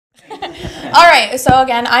All right, so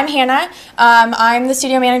again, I'm Hannah. I'm the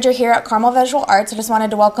studio manager here at Carmel Visual Arts. I just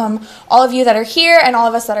wanted to welcome all of you that are here and all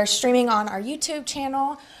of us that are streaming on our YouTube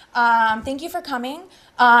channel. Thank you for coming,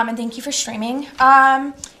 and thank you for streaming.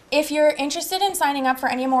 If you're interested in signing up for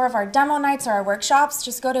any more of our demo nights or our workshops,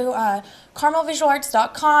 just go to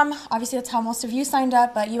carmelvisualarts.com. Obviously, that's how most of you signed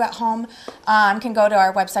up, but you at home can go to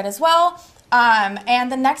our website as well.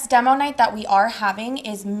 And the next demo night that we are having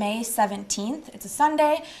is May 17th. It's a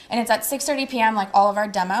Sunday, and it's at 6:30 p.m. like all of our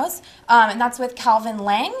demos. And that's with Calvin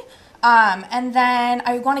Lang. And then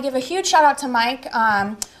I want to give a huge shout out to Mike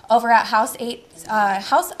over at House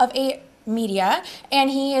of 8 Media,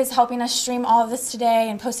 and he is helping us stream all of this today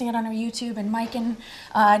and posting it on our YouTube, and Mike and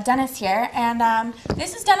Dennis here. And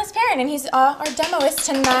this is Dennis Perrin, and he's our demoist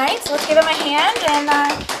tonight. So let's give him a hand, and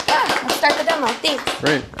yeah, let's start the demo. Thanks.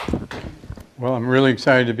 Great. Well, I'm really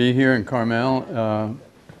excited to be here in Carmel.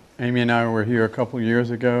 Amy and I were here a couple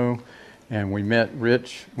years ago, and we met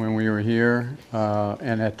Rich when we were here.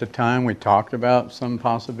 And at the time, we talked about some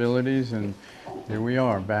possibilities, and here we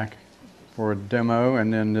are back for a demo,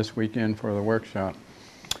 and then this weekend for the workshop.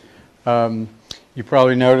 You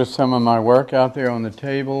probably noticed some of my work out there on the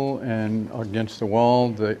table and against the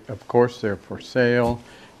wall. Of course, they're for sale,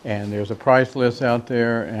 and there's a price list out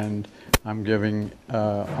there, and I'm giving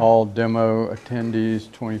all demo attendees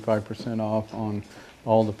 25% off on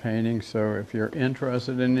all the paintings. So if you're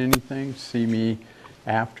interested in anything, see me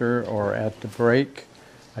after or at the break.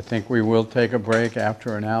 I think we will take a break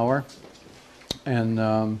after an hour. And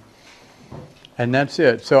that's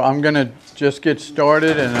it. So I'm going to just get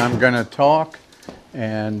started, and I'm going to talk.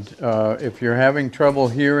 And if you're having trouble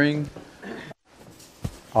hearing,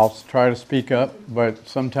 I'll try to speak up. But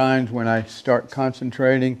sometimes when I start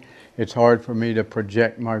concentrating, it's hard for me to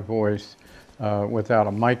project my voice without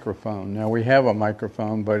a microphone. Now, we have a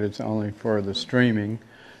microphone, but it's only for the streaming,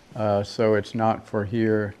 so it's not for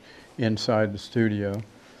here inside the studio.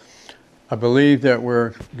 I believe that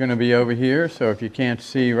we're going to be over here, so if you can't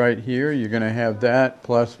see right here, you're going to have that.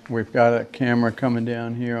 Plus, we've got a camera coming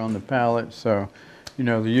down here on the palette, so, you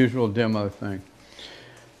know, the usual demo thing.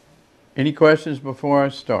 Any questions before I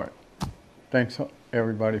start? Thanks,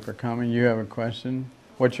 everybody, for coming. You have a question?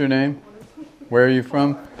 What's your name? Where are you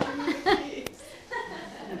from? I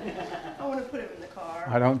want to put him in the car.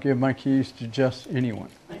 I don't give my keys to just anyone.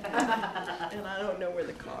 And I don't know where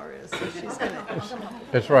the car is, so she's going to...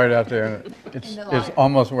 It's right out there. It's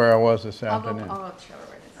almost where I was this afternoon. I'll show her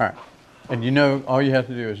where it is. All right. And you know, all you have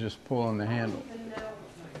to do is just pull on the handle.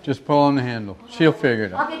 Just pull on the handle. She'll figure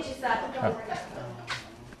it out. I'll get you set.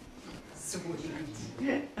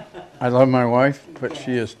 Sweet. I love my wife, but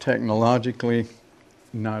she is technologically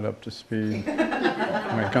not up to speed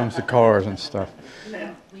when it comes to cars and stuff.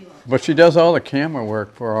 But she does all the camera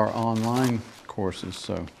work for our online courses,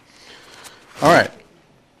 so. All right.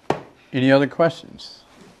 Any other questions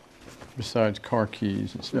besides car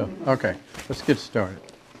keys and stuff? Okay, let's get started.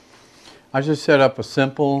 I just set up a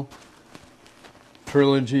simple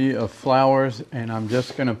trilogy of flowers, and I'm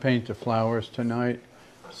just going to paint the flowers tonight.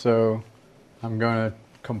 So I'm going to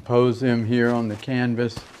compose them here on the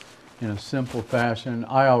canvas in a simple fashion.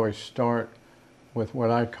 I always start with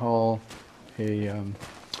what I call a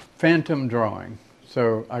phantom drawing.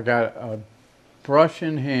 So I got a brush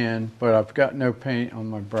in hand, but I've got no paint on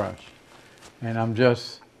my brush. And I'm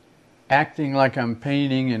just acting like I'm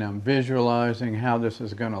painting, and I'm visualizing how this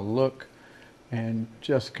is going to look, and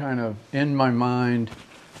just kind of in my mind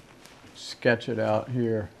sketch it out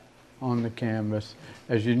here on the canvas.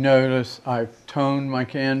 As you notice, I've toned my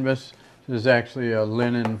canvas. This is actually a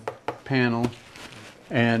linen panel,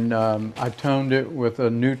 and I toned it with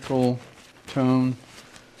a neutral tone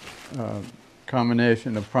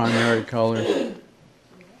combination of primary colors.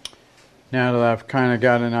 Now that I've kind of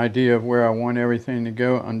got an idea of where I want everything to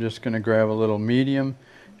go, I'm just going to grab a little medium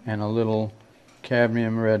and a little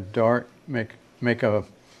cadmium red dark, make a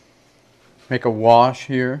wash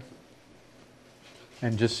here,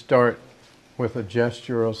 and just start with a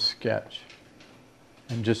gestural sketch,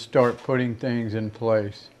 and just start putting things in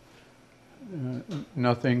place.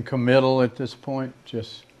 Nothing committal at this point,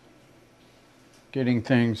 just getting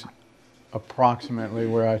things approximately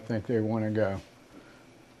where I think they want to go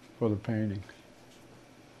for the painting.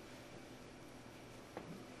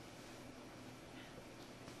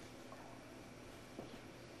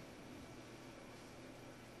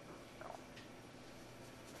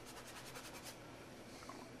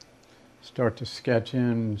 Start to sketch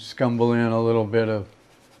in, scumble in a little bit of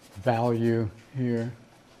value here.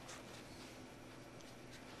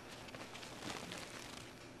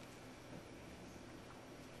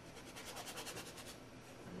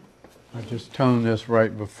 I I just toned this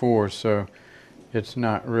right before, so it's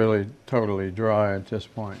not really totally dry at this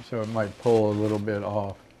point, so it might pull a little bit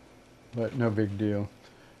off, but no big deal.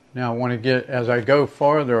 Now I want to get, as I go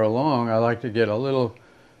farther along, I like to get a little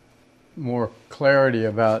more clarity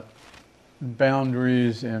about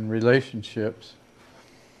boundaries and relationships.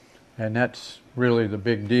 And that's really the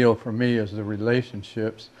big deal for me, is the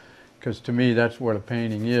relationships, because to me that's what a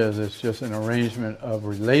painting is. It's just an arrangement of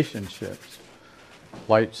relationships,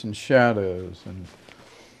 lights and shadows, and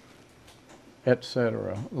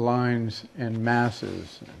etc., lines and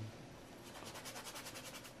masses.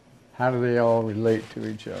 How do they all relate to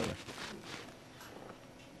each other?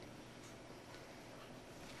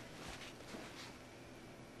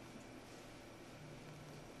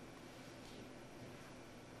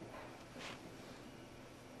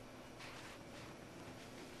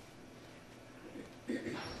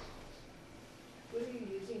 What are you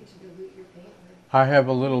using to dilute your paint with? I have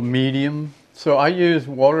a little medium. So I use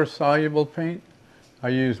water-soluble paint. I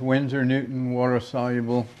use Winsor Newton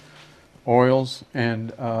water-soluble oils,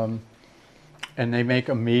 and they make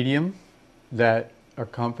a medium that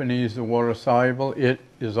accompanies the water-soluble. It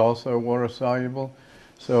is also water-soluble.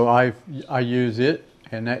 So I use it,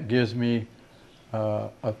 and that gives me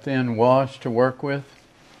a thin wash to work with.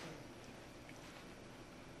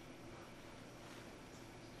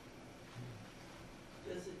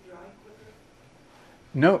 Does it dry quicker?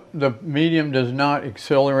 No, the medium does not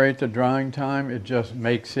accelerate the drying time. It just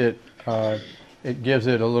makes it, it gives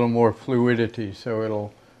it a little more fluidity,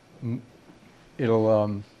 so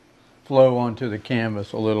it'll flow onto the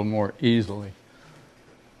canvas a little more easily.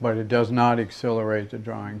 But it does not accelerate the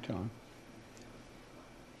drying time.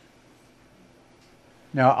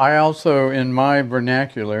 Now, I also, in my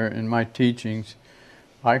vernacular, in my teachings,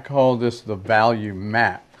 I call this the value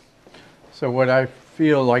map. So what I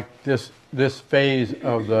feel like this phase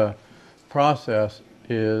of the process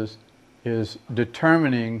is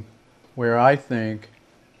determining where I think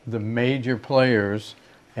the major players,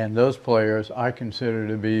 and those players I consider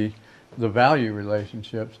to be the value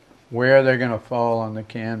relationships, where they're going to fall on the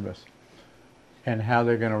canvas and how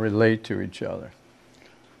they're going to relate to each other.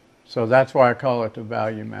 So that's why I call it the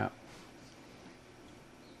value map.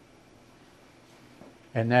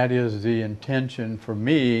 And that is the intention for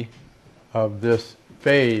me of this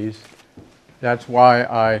phase. That's why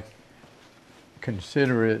I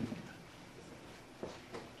consider it,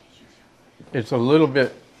 it's a little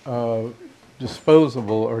bit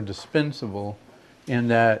disposable or dispensable, in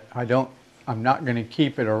that I'm not going to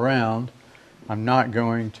keep it around. I'm not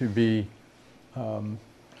going to be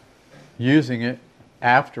using it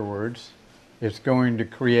afterwards. It's going to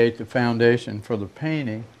create the foundation for the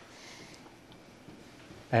painting,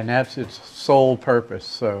 and that's its sole purpose.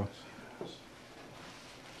 So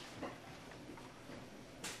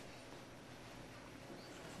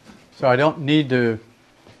I don't need to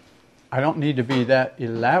be that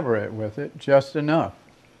elaborate with it, just enough.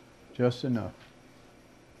 Just enough.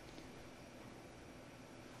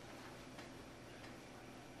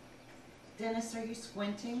 Dennis, are you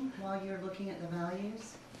squinting while you're looking at the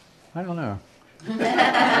values? I don't know.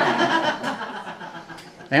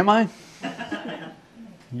 Am I?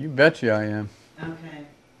 You betcha I am. Okay.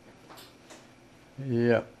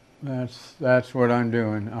 Yep, that's what I'm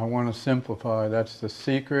doing. I want to simplify. That's the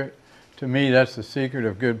secret. To me, that's the secret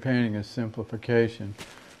of good painting, is simplification.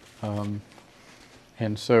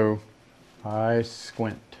 And so I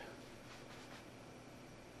squint.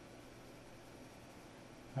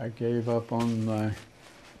 I gave up on my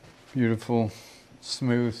beautiful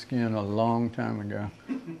smooth skin a long time ago.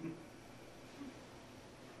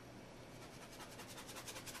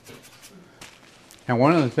 And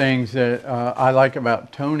one of the things that I like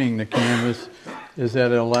about toning the canvas is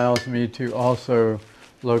that it allows me to also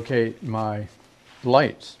locate my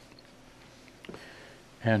lights.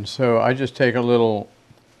 And so I just take a little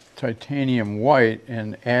titanium white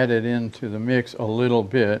and add it into the mix a little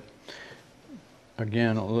bit.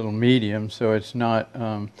 Again, a little medium, so it's not,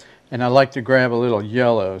 and I like to grab a little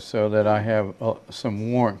yellow so that I have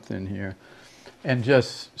some warmth in here, and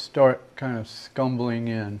just start kind of scumbling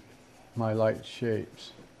in my light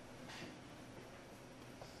shapes.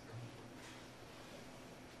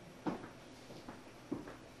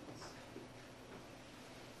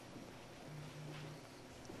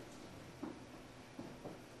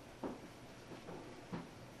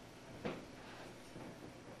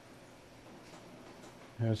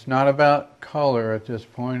 It's not about color at this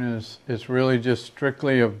point. It's really just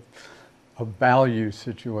strictly a value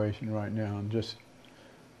situation right now. I'm just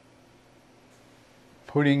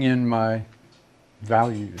putting in my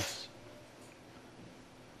values.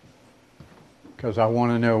 because I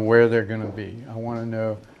want to know where they're going to be. I want to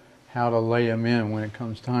know how to lay them in when it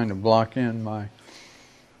comes time to block in my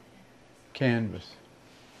canvas.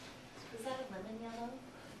 Is that a lemon yellow?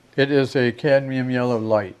 It is a cadmium yellow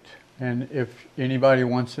light. And if anybody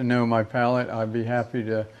wants to know my palette, I'd be happy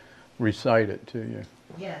to recite it to you.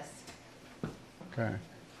 Yes. Okay.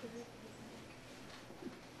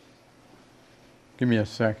 Give me a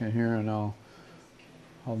second here and I'll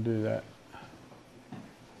do that.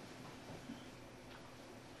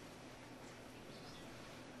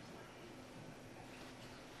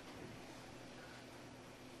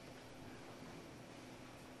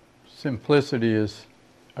 Simplicity is,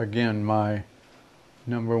 again, my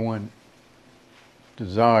number one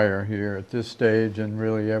desire here at this stage and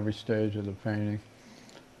really every stage of the painting.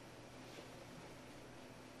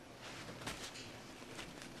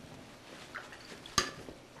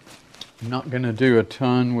 I'm not going to do a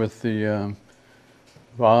ton with the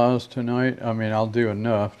vase tonight. I mean, I'll do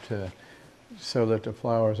enough so that the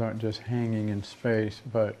flowers aren't just hanging in space,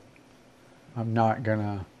 but I'm not going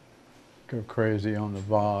to go crazy on the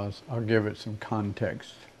vase. I'll give it some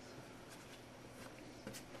context.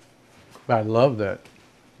 But I love that,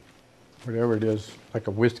 whatever it is, like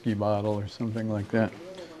a whiskey bottle or something like that.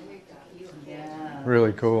 Yeah.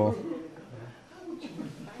 Really cool.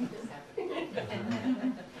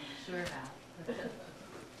 Sure have.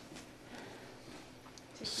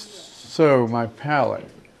 So my palette.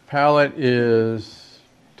 Palette is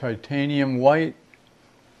titanium white,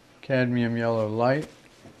 cadmium yellow light,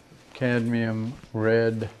 cadmium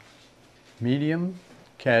red medium,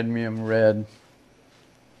 cadmium red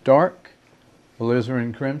dark,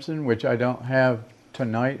 alizarin crimson, which I don't have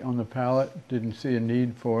tonight on the palette, didn't see a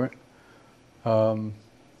need for it.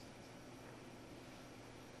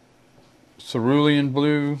 Cerulean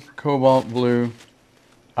blue, cobalt blue,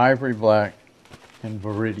 ivory black, and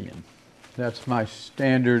viridian. That's my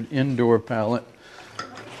standard indoor palette.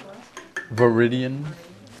 Viridian.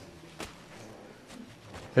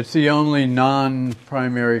 It's the only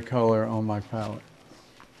non-primary color on my palette.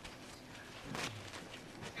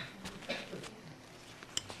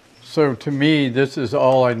 So to me, this is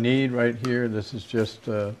all I need right here. This is just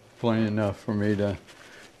plenty enough for me to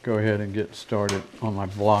go ahead and get started on my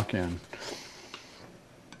block end.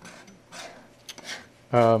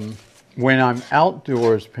 When I'm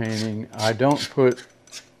outdoors painting, I don't put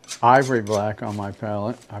ivory black on my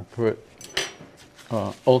palette. I put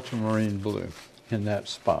ultramarine blue in that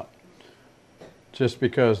spot. Just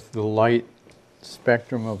because the light,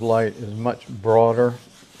 spectrum of light is much broader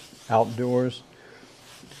outdoors.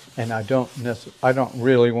 And I don't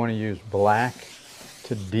really want to use black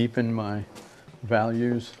to deepen my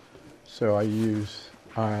values. So I use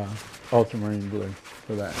ultramarine blue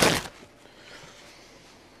for that.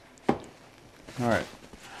 All right.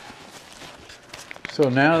 So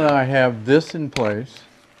now that I have this in place,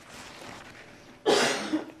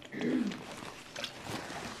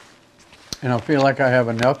 and I feel like I have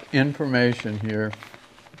enough information here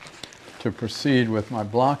to proceed with my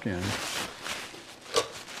block end,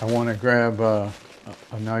 I want to grab a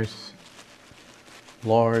nice,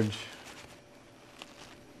 large,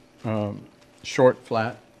 short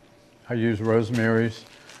flat. I use Rosemary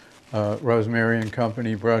and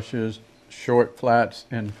Company brushes, short flats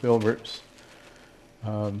and filberts.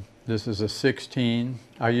 This is a 16.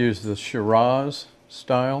 I use the Shiraz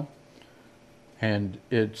style, and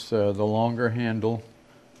it's the longer handle.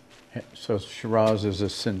 So Shiraz is a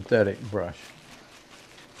synthetic brush.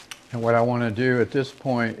 And what I want to do at this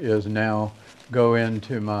point is now go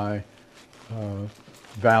into my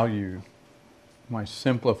value, my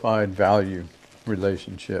simplified value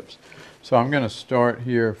relationships. So I'm going to start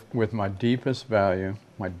here with my deepest value,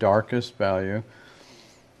 my darkest value.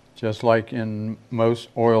 Just like in most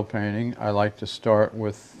oil painting, I like to start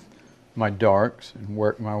with my darks and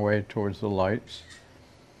work my way towards the lights.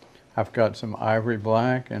 I've got some ivory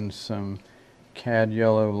black and some cad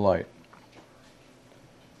yellow light.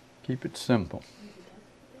 Keep it simple.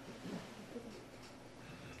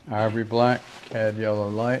 Ivory black, cad yellow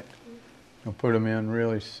light. I'll put them in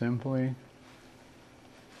really simply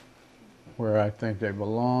where I think they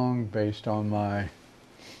belong based on my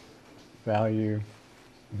value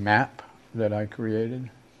map that I created.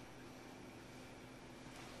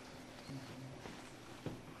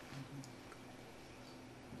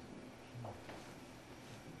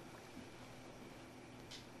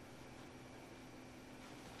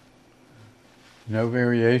 No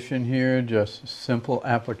variation here, just simple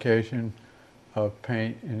application of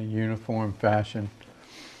paint in a uniform fashion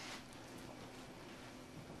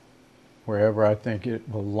wherever I think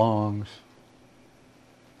it belongs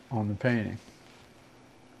on the painting.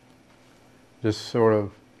 this sort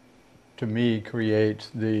of, to me,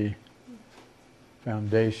 creates the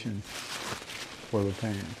foundation for the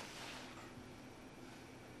painting.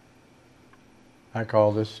 I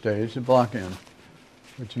call this stage the block end,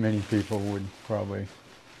 which many people would probably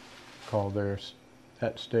call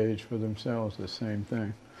that stage for themselves the same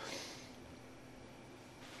thing.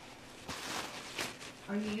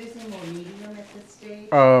 Are you using more medium at this stage?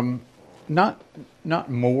 Not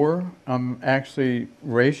more. I'm actually,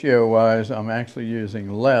 ratio-wise, I'm actually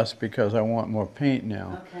using less because I want more paint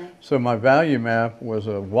now. Okay. So my value map was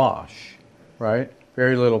a wash, right?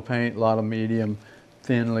 Very little paint, a lot of medium,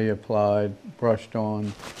 thinly applied, brushed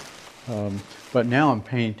on. But now I'm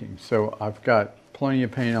painting, so I've got plenty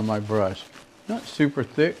of paint on my brush. Not super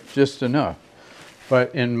thick, just enough.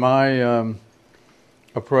 But in my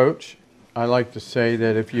approach, I like to say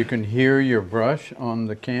that if you can hear your brush on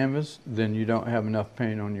the canvas, then you don't have enough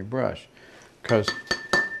paint on your brush. Because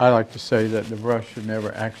I like to say that the brush should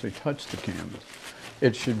never actually touch the canvas.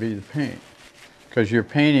 It should be the paint. Because you're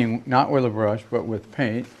painting not with a brush, but with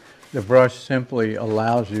paint. The brush simply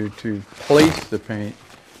allows you to place the paint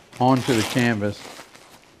onto the canvas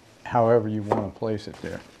however you want to place it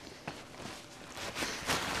there.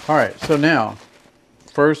 All right, so now,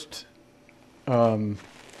 first,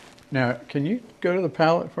 now, can you go to the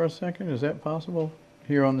palette for a second? Is that possible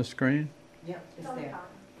here on the screen? Yep, it's there.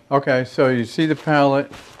 Okay, so you see the palette.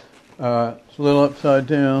 It's a little upside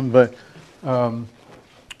down, but I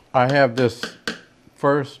have this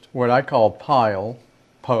first, what I call pile,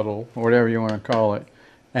 puddle, whatever you want to call it,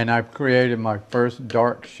 and I've created my first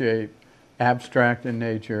dark shape, abstract in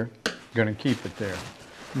nature. I'm going to keep it there.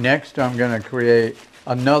 Next, I'm going to create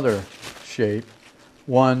another shape,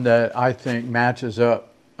 one that I think matches up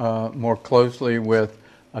more closely with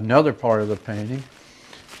another part of the painting.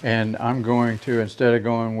 And I'm going to, instead of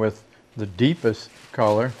going with the deepest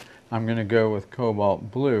color, I'm going to go with cobalt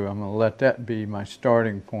blue. I'm going to let that be my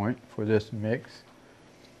starting point for this mix.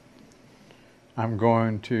 I'm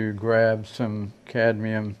going to grab some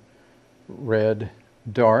cadmium red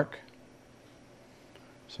dark.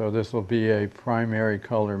 So this will be a primary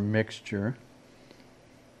color mixture.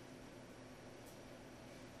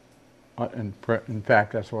 In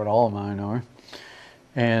fact, that's what all mine are.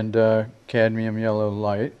 And cadmium yellow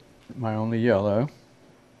light, my only yellow.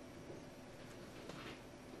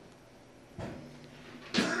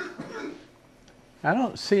 I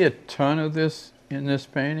don't see a ton of this in this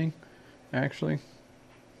painting, actually.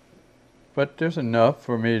 But there's enough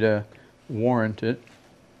for me to warrant it.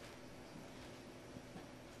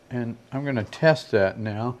 And I'm going to test that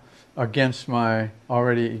now against my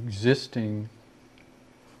already existing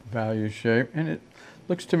value shape, and it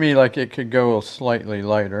looks to me like it could go slightly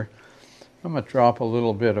lighter. I'm going to drop a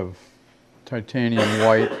little bit of titanium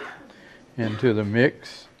white into the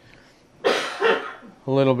mix, a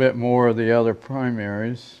little bit more of the other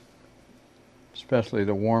primaries, especially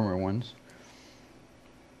the warmer ones,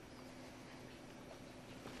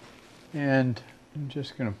 and I'm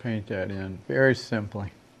just going to paint that in very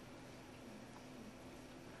simply.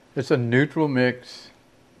 It's a neutral mix.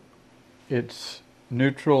 It's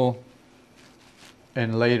neutral,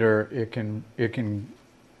 and later I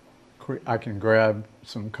can grab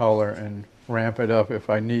some color and ramp it up if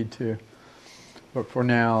I need to. But for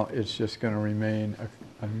now, it's just going to remain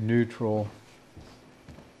a neutral,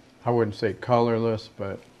 I wouldn't say colorless,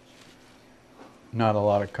 but not a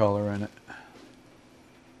lot of color in it.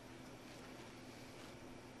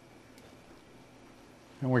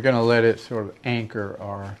 And we're going to let it sort of anchor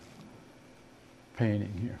our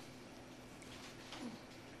painting here.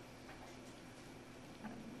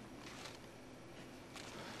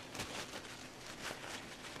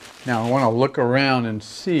 Now I want to look around and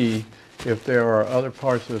see if there are other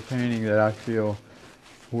parts of the painting that I feel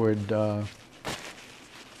would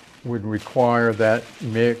require that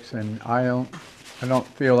mix, and I don't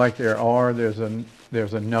feel like there are. There's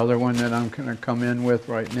another one that I'm going to come in with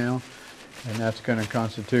right now, and that's going to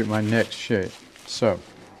constitute my next shape. So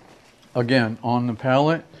again, on the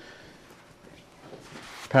palette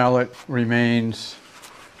remains,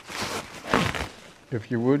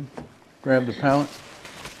 if you would grab the palette.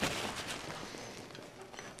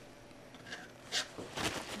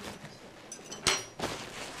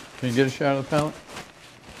 Can you get a shot of the palette?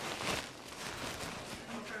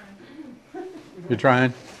 I'm trying. You're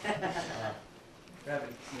trying?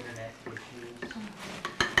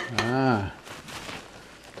 Ah.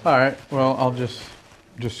 All right, well, I'll just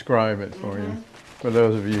describe it for you, for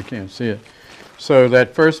those of you who can't see it. So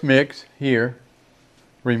that first mix here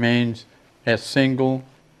remains a single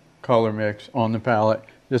color mix on the palette.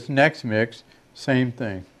 This next mix, same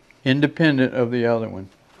thing, independent of the other one.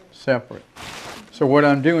 separate. So what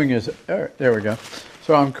I'm doing is, there we go.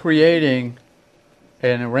 So I'm creating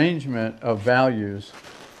an arrangement of values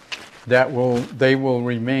that they will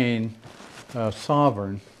remain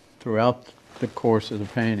sovereign throughout the course of the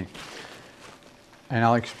painting. And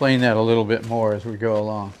I'll explain that a little bit more as we go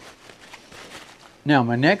along. Now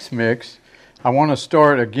my next mix, I want to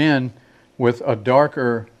start again with a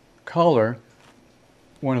darker color.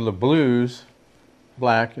 One of the blues,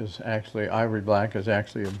 ivory black is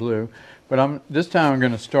actually a blue, but this time I'm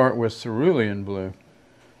going to start with cerulean blue.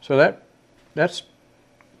 So that's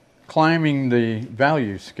climbing the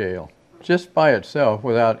value scale just by itself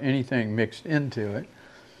without anything mixed into it.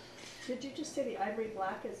 Did you just say the ivory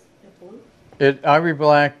black is the blue? Ivory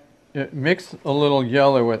black, mix a little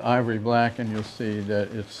yellow with ivory black and you'll see that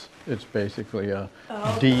it's basically a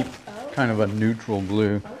deep, kind of a neutral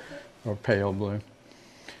blue or pale blue.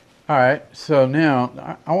 All right, so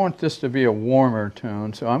now I want this to be a warmer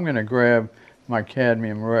tone, so I'm going to grab my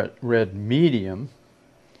cadmium red medium.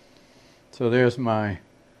 So there's my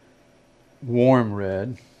warm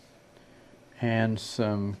red and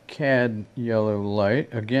some cad yellow light.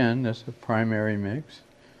 Again, this is a primary mix.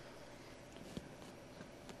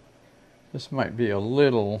 This might be a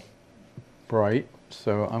little bright,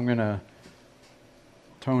 so I'm going to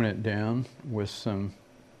tone it down with some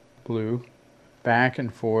blue, back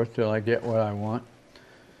and forth till I get what I want.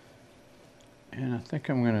 And I think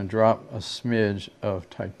I'm going to drop a smidge of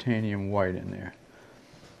titanium white in there,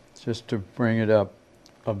 just to bring it up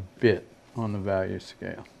a bit on the value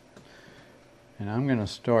scale. And I'm going to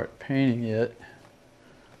start painting it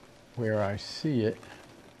where I see it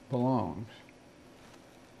belongs.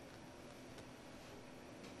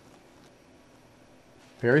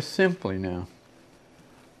 Very simply now.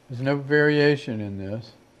 There's no variation in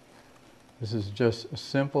this. This is just a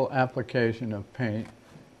simple application of paint,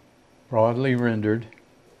 broadly rendered.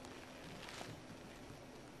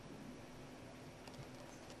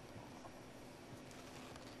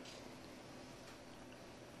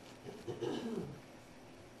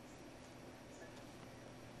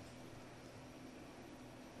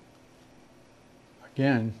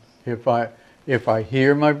 Again, if I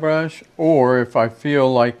hear my brush, or if I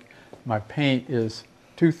feel like my paint is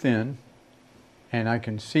too thin and I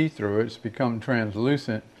can see through it, it's become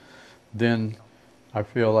translucent, then I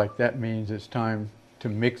feel like that means it's time to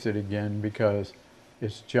mix it again, because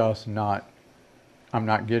it's just not, I'm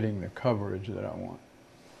not getting the coverage that I want.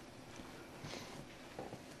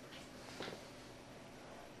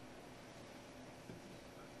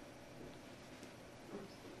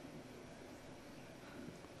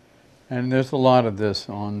 And there's a lot of this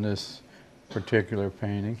on this particular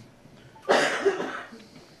painting.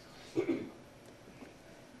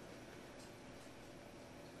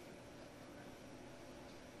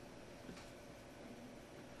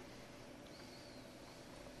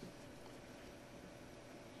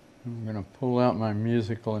 I'm going to pull out my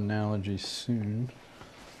musical analogy soon.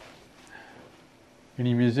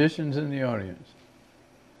 Any musicians in the audience?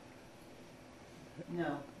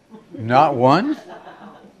 No. Not one?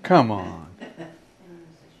 Come on.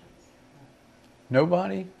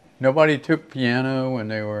 Nobody? Nobody took piano when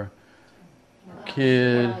they were a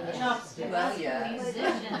kid? Well, yeah.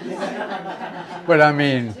 But I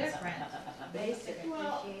mean, Basic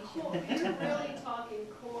appreciation. You're really talking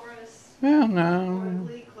chorus well, or no.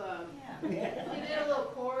 glee club. If you did a little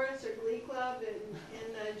chorus or glee club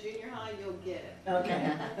in the junior high, you'll get it.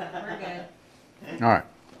 Okay. We're good. All right.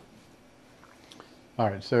 All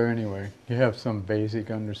right, so anyway, you have some basic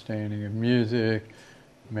understanding of music,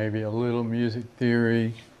 maybe a little music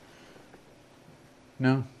theory.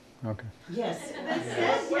 No? Okay. Yes.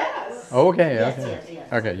 Yes. Okay, Yes, okay. yes,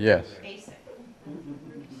 yes. Okay, yes. Basic.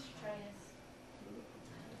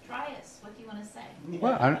 Try us. What do you want to say?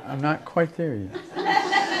 Well, I'm not quite there yet.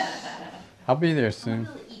 I'll be there soon.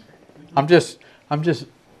 I'm just,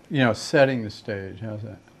 setting the stage. How's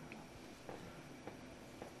that?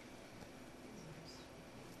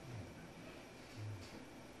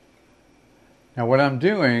 Now what I'm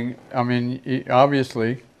doing, I mean,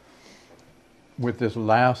 obviously, with this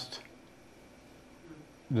last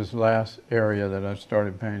area that I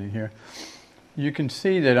started painting here, you can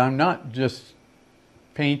see that I'm not just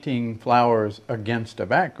painting flowers against a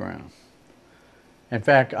background. In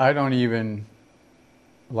fact, I don't even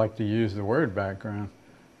like to use the word background.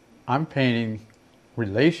 I'm painting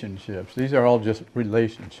relationships. These are all just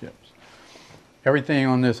relationships. Everything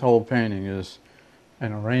on this whole painting is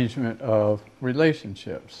an arrangement of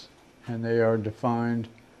relationships, and they are defined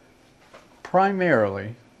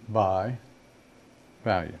primarily by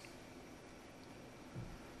value.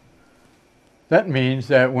 That means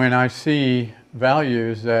that when I see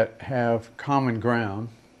values that have common ground,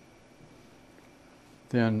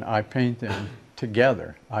 then I paint them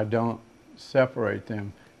together. I don't separate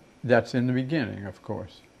them. That's in the beginning, of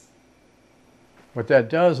course. What that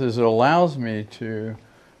does is it allows me to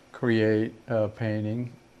create a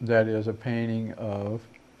painting that is a painting of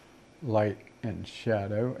light and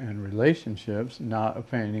shadow and relationships, not a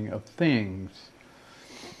painting of things.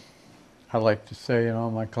 I like to say in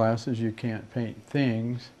all my classes, you can't paint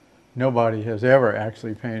things. Nobody has ever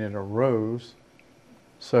actually painted a rose.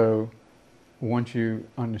 So once you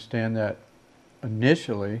understand that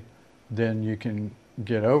initially, then you can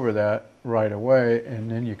get over that right away, and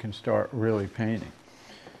then you can start really painting.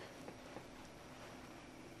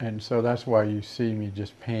 And so that's why you see me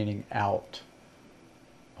just painting out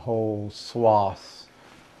whole swaths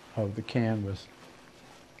of the canvas.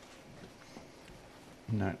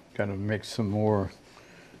 And I gotta mix some more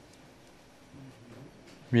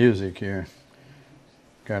music here.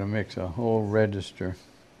 Gotta mix a whole register.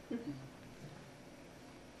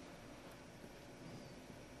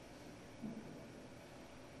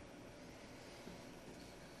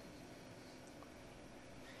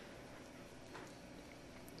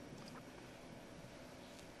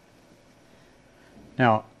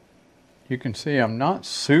 Now, you can see I'm not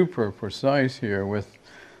super precise here with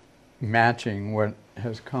matching what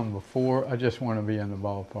has come before. I just want to be in the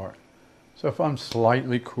ballpark. So if I'm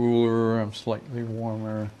slightly cooler, I'm slightly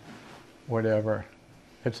warmer, whatever,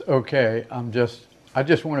 it's okay. I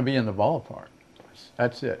just want to be in the ballpark.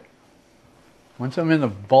 That's it. Once I'm in the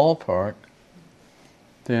ballpark,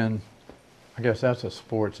 then I guess that's a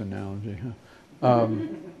sports analogy, huh?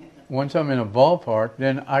 Once I'm in a ballpark,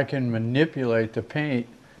 then I can manipulate the paint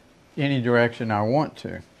any direction I want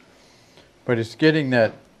to. But it's getting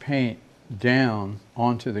that paint down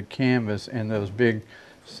onto the canvas and those big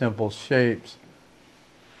simple shapes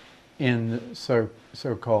in the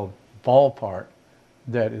so-called ballpark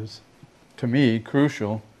that is, to me,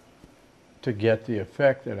 crucial to get the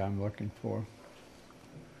effect that I'm looking for.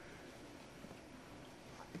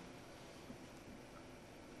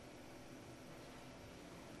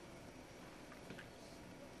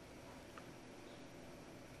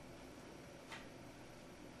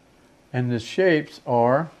 And the shapes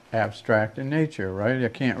are abstract in nature, right? I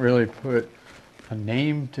can't really put a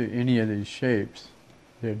name to any of these shapes.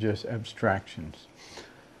 They're just abstractions.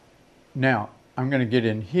 Now, I'm going to get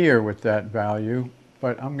in here with that value,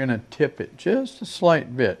 but I'm going to tip it just a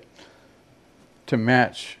slight bit to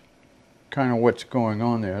match kind of what's going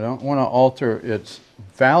on there. I don't want to alter its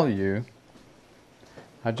value.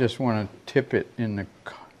 I just want to tip it in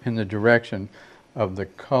the direction of the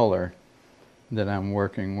color that I'm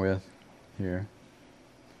working with here.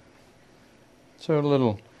 So a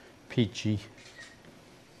little peachy.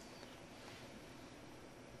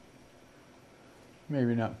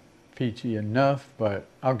 Maybe not peachy enough, but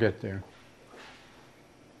I'll get there.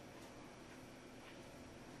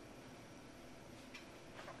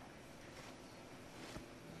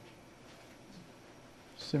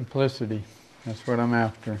 Simplicity, that's what I'm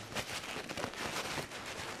after.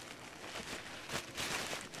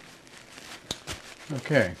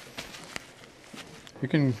 Okay.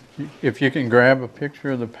 If you can grab a picture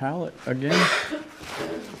of the palette again.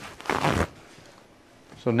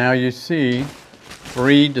 So now you see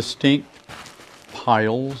 3 distinct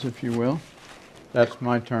piles, if you will. That's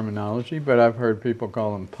my terminology, but I've heard people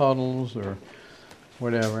call them puddles or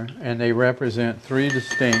whatever. And they represent 3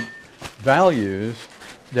 distinct values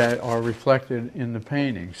that are reflected in the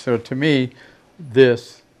painting. So to me,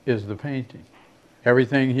 this is the painting.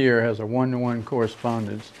 Everything here has a one-to-one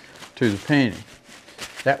correspondence to the painting.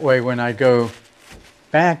 That way, when I go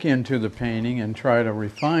back into the painting and try to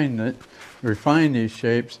refine these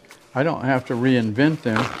shapes, I don't have to reinvent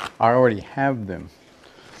them. I already have them.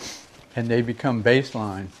 And they become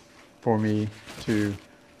baseline for me to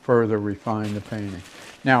further refine the painting.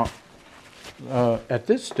 Now, at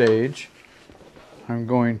this stage, I'm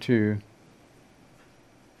going to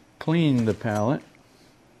clean the palette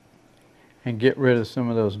and get rid of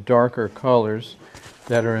some of those darker colors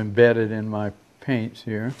that are embedded in my paints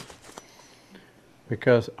here,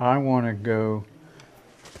 because I want to go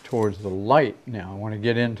towards the light now. I want to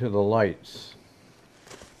get into the lights.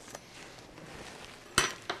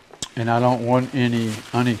 And I don't want any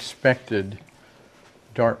unexpected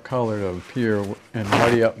dark color to appear and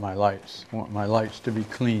muddy up my lights. I want my lights to be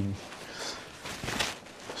clean.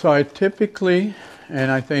 So I typically, and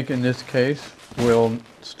I think in this case, will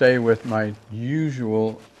stay with my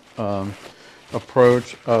usual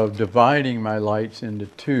approach of dividing my lights into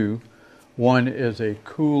 2. One is a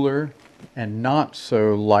cooler and not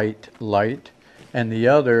so light light, and the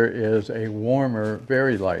other is a warmer,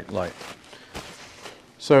 very light light.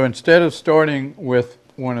 So instead of starting with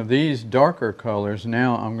one of these darker colors,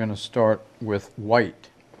 now I'm going to start with white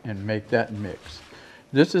and make that mix.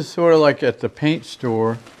 This is sort of like at the paint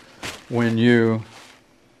store when you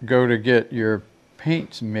go to get your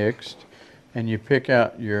paints mixed and you pick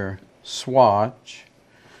out your swatch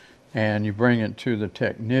and you bring it to the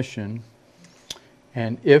technician,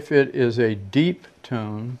 and if it is a deep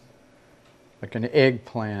tone like an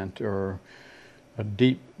eggplant or a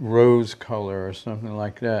deep rose color or something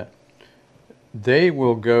like that, they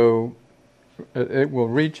will go, it will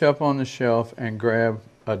reach up on the shelf and grab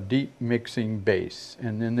a deep mixing base,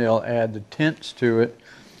 and then they'll add the tints to it,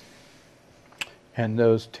 and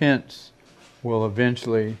those tints will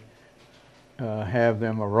eventually have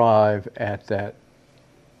them arrive at that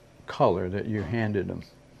color that you handed them.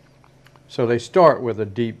 So they start with a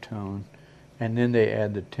deep tone and then they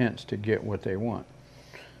add the tints to get what they want.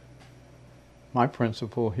 My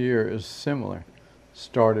principle here is similar.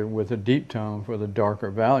 Started with a deep tone for the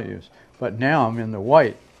darker values, but now I'm in the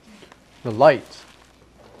white, the lights.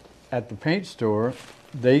 At the paint store,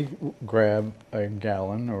 they grab a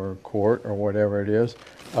gallon or a quart or whatever it is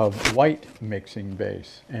of white mixing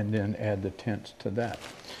base and then add the tints to that.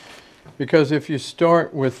 Because if you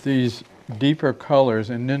start with these deeper colors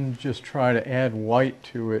and then just try to add white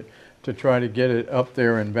to it to try to get it up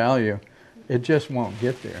there in value, it just won't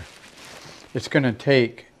get there. It's going to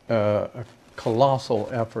take a colossal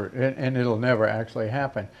effort, and it'll never actually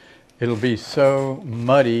happen. It'll be so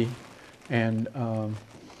muddy, and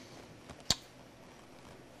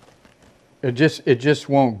it just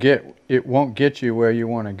won't get you where you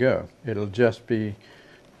want to go. It'll just be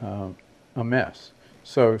a mess.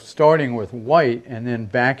 So starting with white and then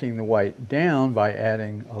backing the white down by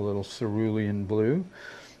adding a little cerulean blue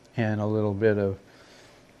and a little bit of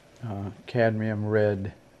cadmium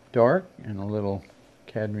red dark and a little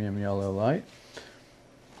cadmium yellow light.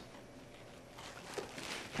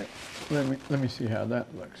 Let me see how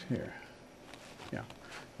that looks here. Yeah.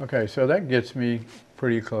 Okay, so that gets me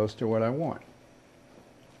pretty close to what I want.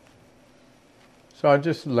 So I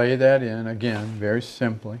just lay that in again very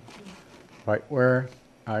simply, right where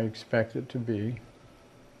I expect it to be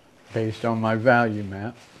based on my value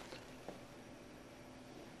map.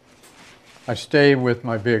 I stay with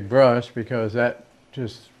my big brush because that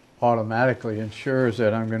just automatically ensures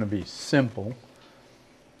that I'm going to be simple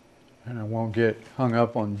and I won't get hung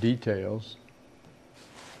up on details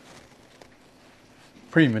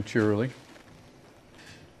prematurely.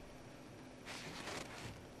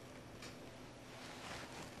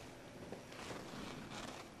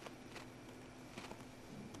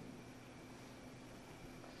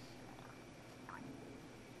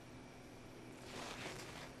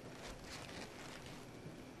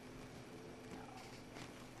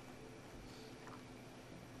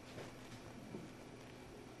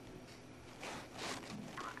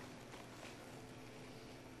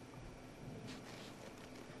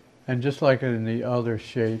 And just like in the other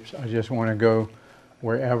shapes, I just want to go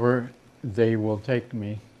wherever they will take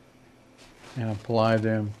me and apply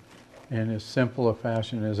them in as simple a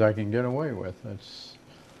fashion as I can get away with. That's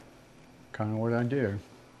kind of what I do.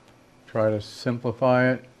 Try to simplify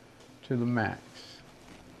it to the max.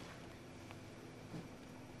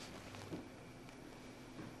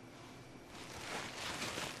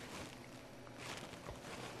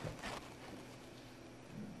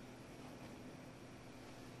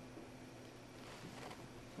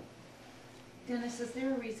 Dennis, is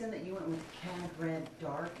there a reason that you went with cad red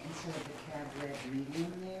dark instead of the cad red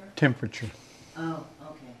medium there? Temperature. Oh,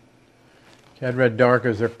 okay. Cad red dark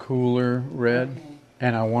is a cooler red, Okay.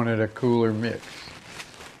 and I wanted a cooler mix.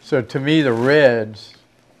 So to me, the reds,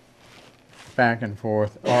 back and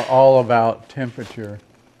forth, are all about temperature,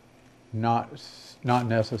 not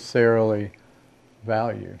necessarily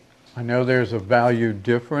value. I know there's a value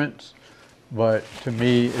difference, but to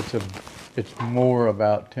me, it's more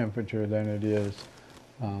about temperature than it is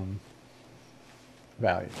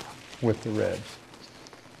value with the reds.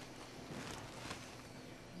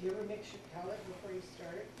 Do you ever mix your palette before you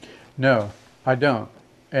start? No, I don't.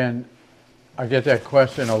 And I get that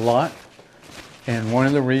question a lot. And one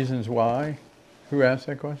of the reasons why, who asked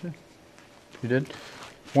that question? You did?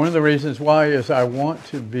 One of the reasons why is I want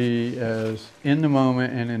to be as in the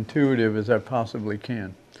moment and intuitive as I possibly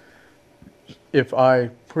can. If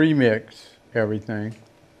I pre-mix everything,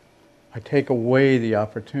 I take away the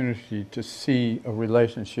opportunity to see a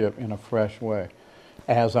relationship in a fresh way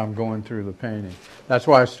as I'm going through the painting. That's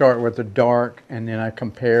why I start with the dark and then I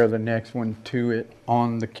compare the next one to it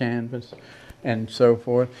on the canvas. and so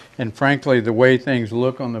forth. And frankly, the way things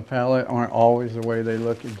look on the palette aren't always the way they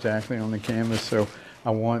look exactly on the canvas, so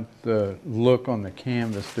I want the look on the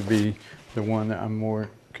canvas to be the one that I'm more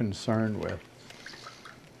concerned with.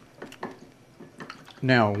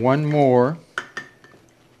 Now, one more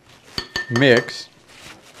mix,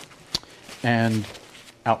 and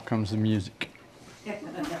out comes the music.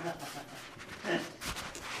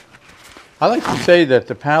 I like to say that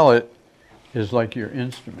the palette is like your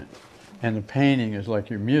instrument, and the painting is like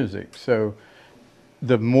your music. So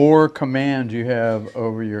the more command you have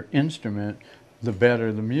over your instrument, the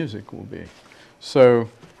better the music will be. So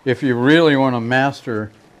if you really want to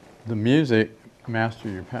master the music, master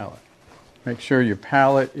your palette. Make sure your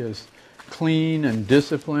palette is clean and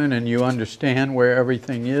disciplined and you understand where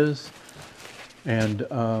everything is. And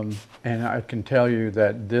I can tell you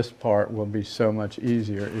that this part will be so much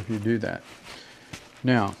easier if you do that.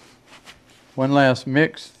 Now, one last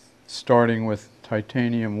mix, starting with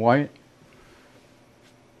titanium white.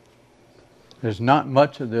 There's not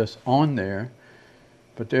much of this on there,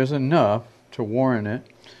 but there's enough to warrant it.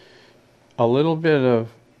 A little bit of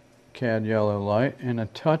cad yellow light and a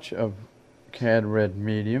touch of cad red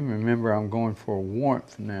medium. Remember, I'm going for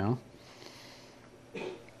warmth now.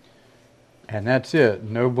 And that's it.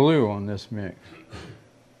 No blue on this mix.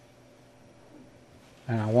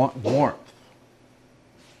 And I want warmth.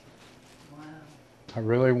 Wow. I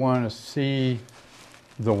really want to see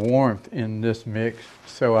the warmth in this mix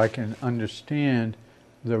so I can understand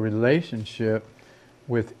the relationship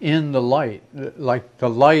within the light. Like the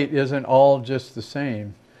light isn't all just the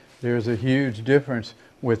same. There's a huge difference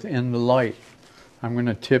within the light. I'm going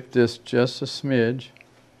to tip this just a smidge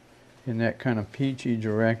in that kind of peachy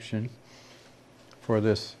direction for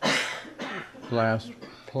this last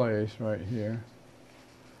place right here.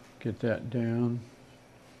 Get that down.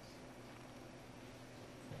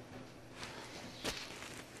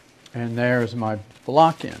 And there's my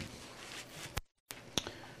block in.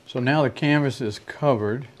 So now the canvas is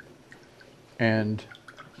covered, and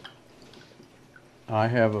I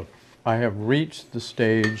have reached the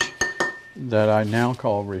stage that I now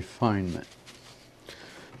call refinement.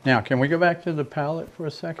 Now, can we go back to the palette for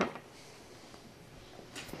a second?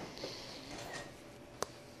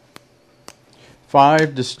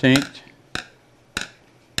 Five distinct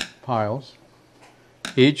piles,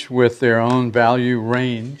 each with their own value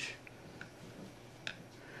range.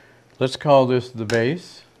 Let's call this the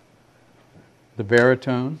bass, the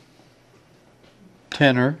baritone,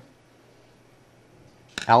 tenor,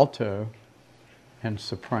 alto, and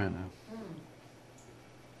soprano.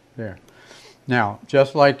 There. Now,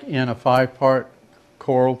 just like in a five-part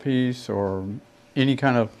choral piece or any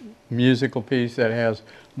kind of musical piece that has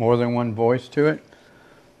more than one voice to it,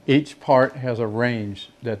 each part has a range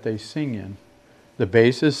that they sing in. The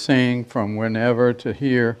basses sing from whenever to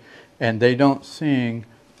here, and they don't sing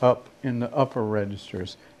up in the upper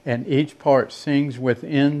registers. And each part sings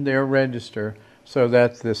within their register so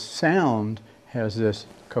that the sound has this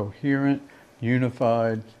coherent,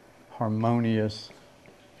 unified, harmonious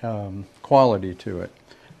quality to it.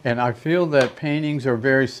 And I feel that paintings are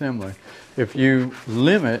very similar. If you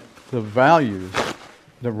limit the values,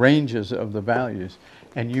 the ranges of the values,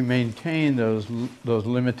 and you maintain those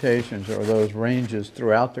limitations or those ranges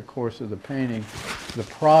throughout the course of the painting, the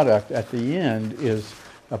product at the end is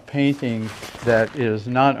a painting that is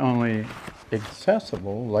not only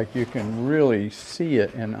accessible, like you can really see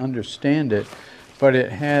it and understand it, but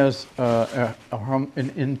it has an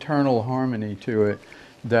internal harmony to it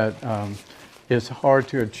that is hard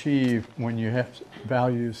to achieve when you have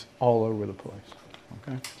values all over the place.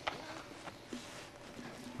 Okay.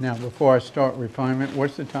 Now, before I start refinement,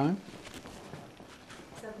 what's the time?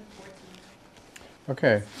 7:14.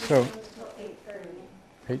 Okay, so Until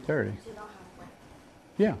 8:30. 8:30. So not halfway.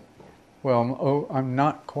 Yeah. Well, I'm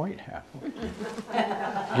not quite halfway.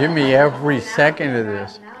 Give me every second of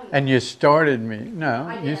this. And you started me. No,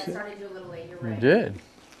 I you did. I said started you a little late. You're you right. did.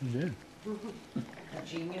 You did. A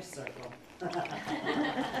genius circle.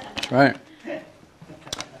 Right.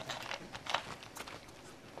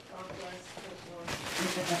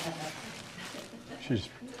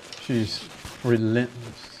 She's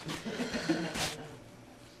relentless.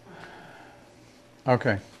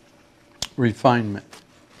 Okay. Refinement.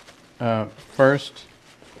 First,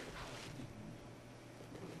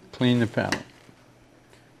 clean the palette.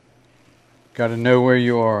 Got to know where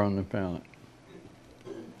you are on the palette.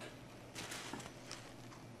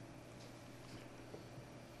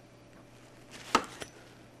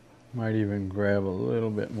 Might even grab a little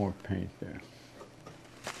bit more paint there.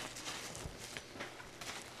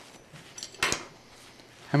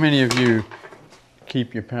 How many of you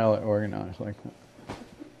keep your palette organized like that.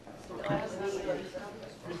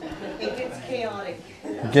 It gets chaotic.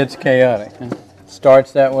 It gets chaotic. Huh?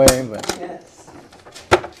 Starts that way, but Yes.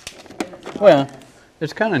 well,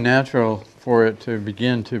 it's kind of natural for it to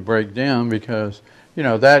begin to break down because, you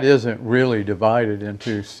know, that isn't really divided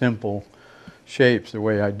into simple shapes the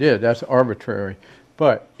way I did. That's arbitrary.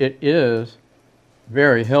 But it is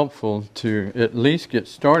very helpful to at least get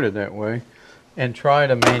started that way and try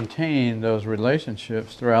to maintain those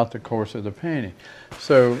relationships throughout the course of the painting.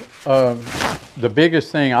 So the biggest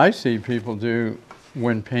thing I see people do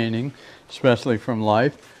when painting, especially from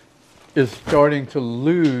life, is starting to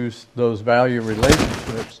lose those value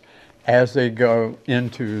relationships as they go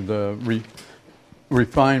into the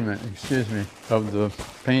refinement, of the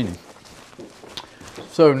painting.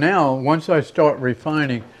 So now, once I start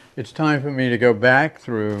refining, it's time for me to go back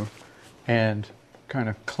through and kind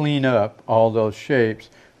of clean up all those shapes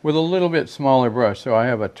with a little bit smaller brush. So I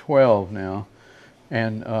have a 12 now,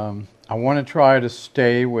 and I want to try to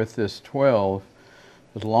stay with this 12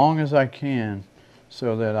 as long as I can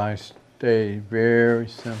so that I stay very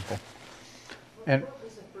simple. And What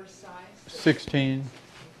was the first size? 16.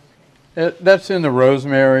 That's in the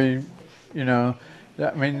rosemary, you know.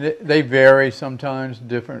 I mean, they vary sometimes.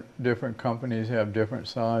 Different companies have different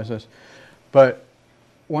sizes. But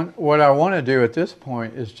what I want to do at this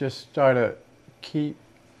point is just start to keep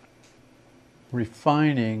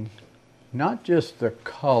refining not just the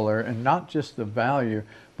color and not just the value,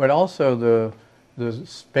 but also the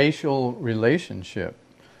spatial relationship.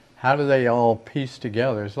 How do they all piece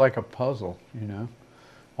together? It's like a puzzle, you know.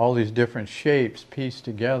 All these different shapes piece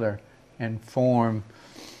together and form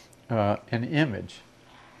an image.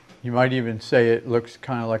 You might even say it looks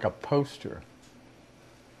kind of like a poster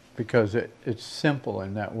because it's simple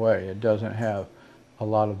in that way. It doesn't have a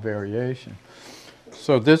lot of variation.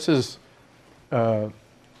 So this is,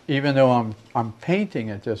 even though I'm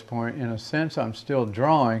painting at this point, in a sense I'm still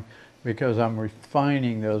drawing because I'm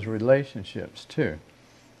refining those relationships too.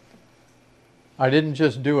 I didn't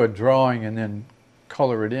just do a drawing and then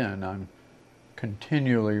color it in. I'm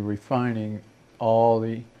continually refining all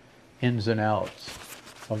the ins and outs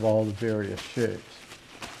of all the various shapes.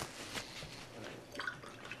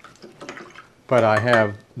 But I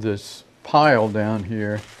have this pile down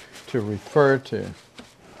here to refer to.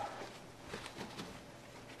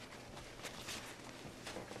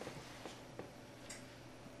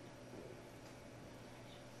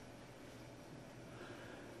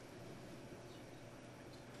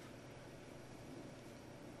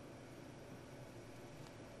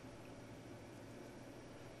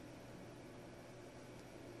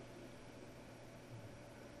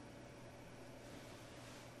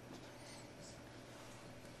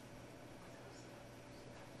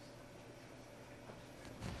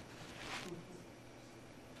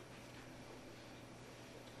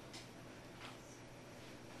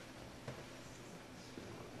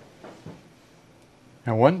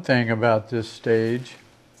 Now, one thing about this stage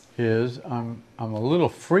is I'm a little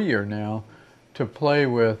freer now to play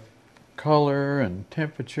with color and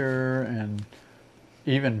temperature and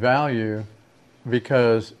even value,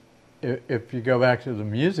 because if you go back to the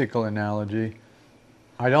musical analogy,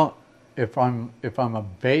 if I'm a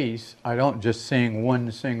bass, I don't just sing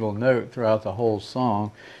one single note throughout the whole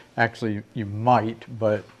song. Actually, you might,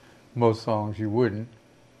 but most songs you wouldn't.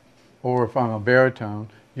 Or if I'm a baritone,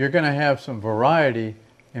 you're going to have some variety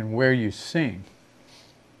in where you sing.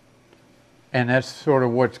 And that's sort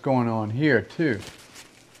of what's going on here too.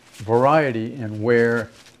 Variety in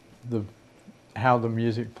how the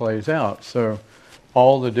music plays out. So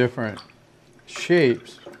all the different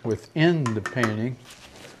shapes within the painting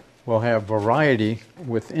will have variety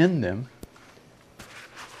within them,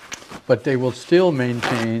 but they will still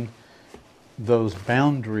maintain those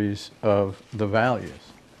boundaries of the values,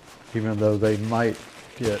 even though they might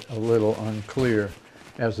get a little unclear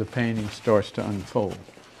as the painting starts to unfold.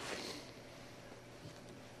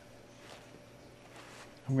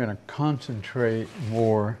 I'm going to concentrate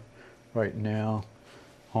more right now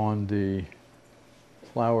on the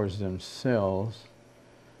flowers themselves,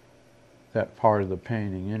 that part of the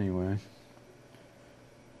painting anyway.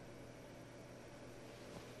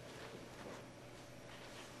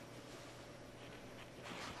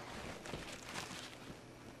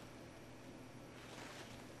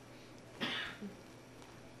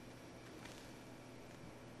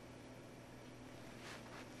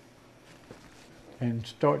 And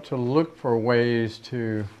start to look for ways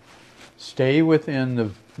to stay within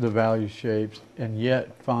the value shapes and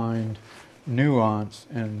yet find nuance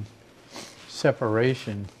and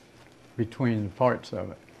separation between the parts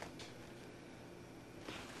of it.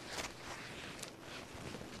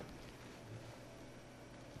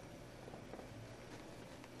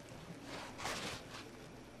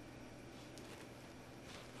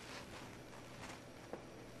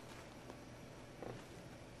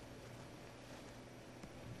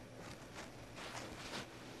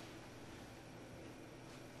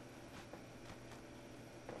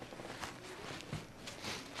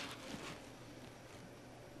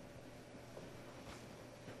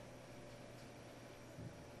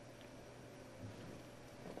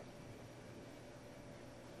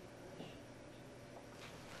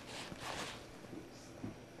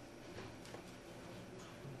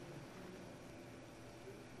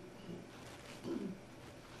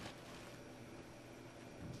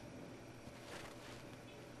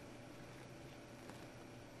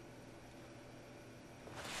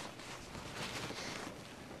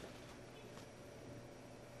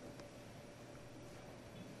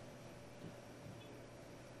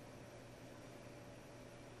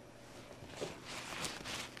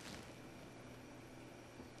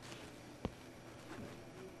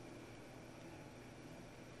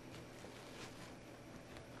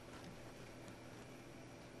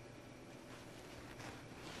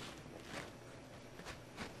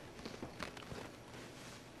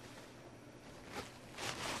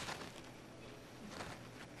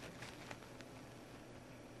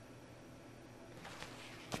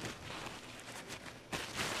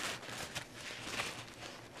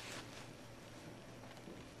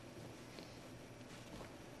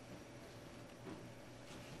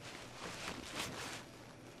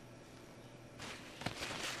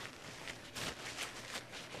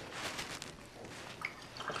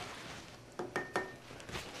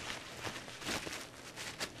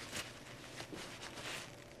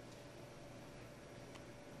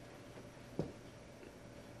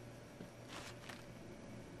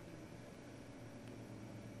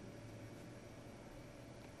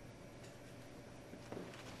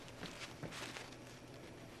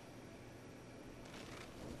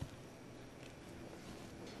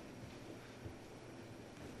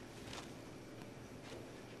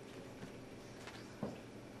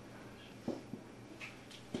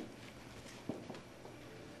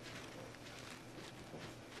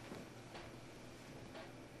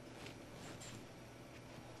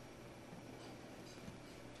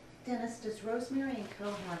 Dennis, does Rosemary and Co.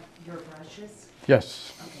 have your brushes?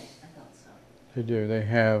 Yes, Okay, I thought so. they do. They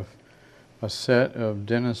have a set of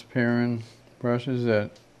Dennis Perrin brushes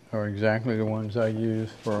that are exactly the ones I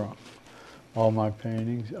use for all my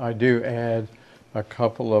paintings. I do add a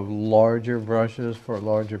couple of larger brushes for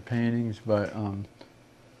larger paintings, but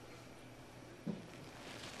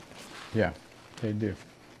yeah, they do.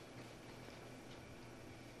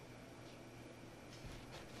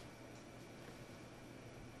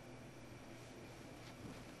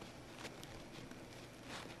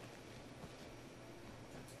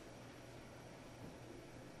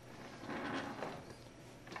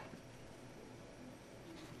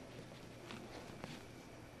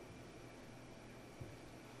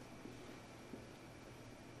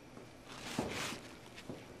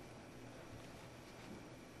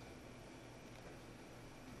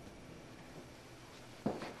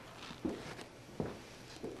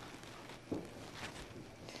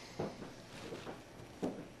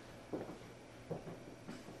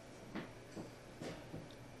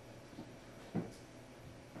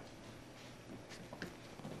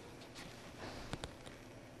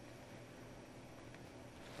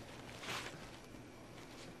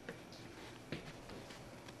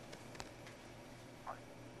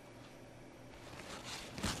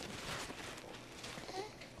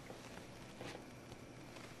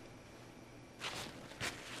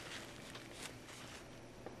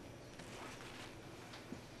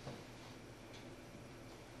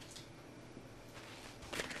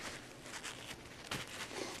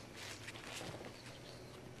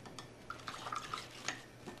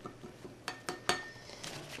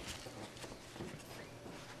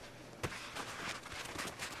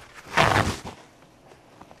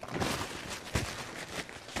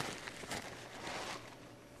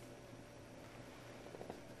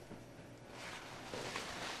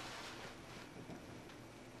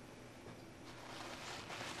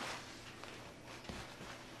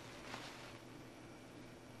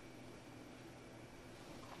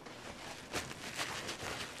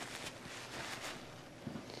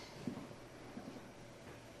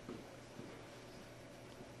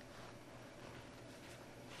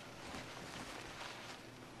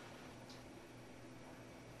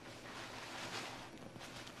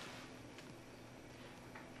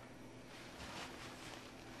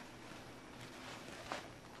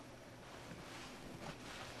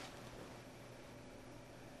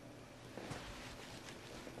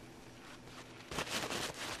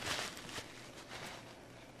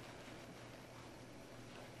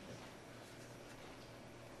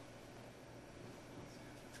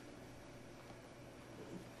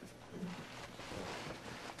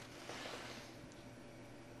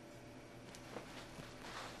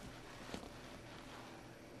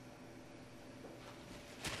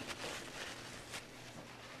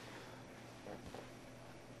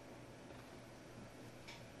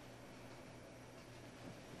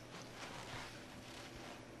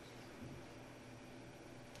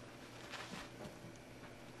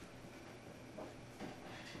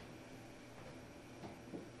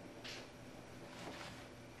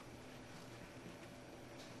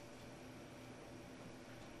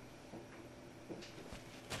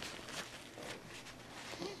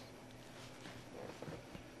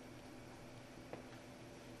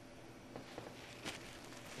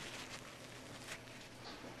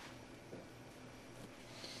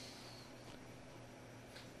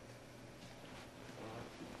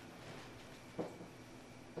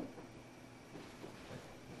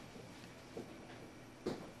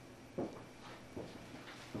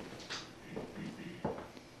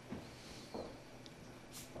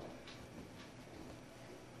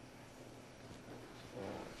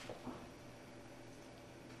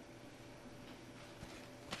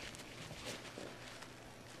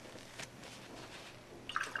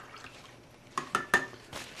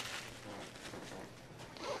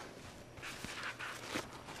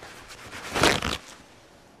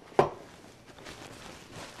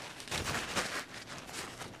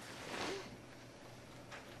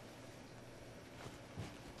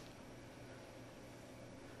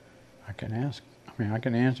 I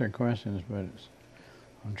can answer questions, but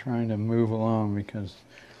I'm trying to move along because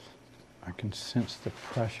I can sense the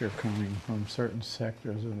pressure coming from certain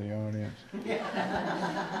sectors of the audience.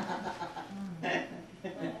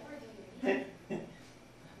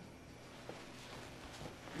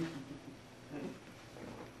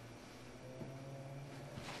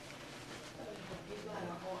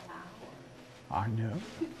 I know.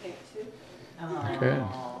 I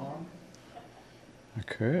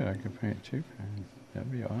could. I could paint 2 paintings.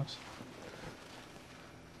 That'd be awesome.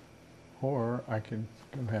 Or I could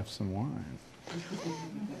go have some wine. What'd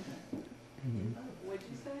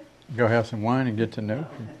you say? Go have some wine and get to know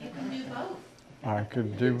people. You can do both. I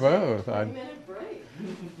could do both. 3-minute break.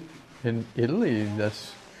 In Italy,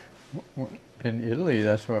 that's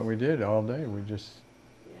what we did all day. We just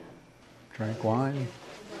Yeah. drank wine,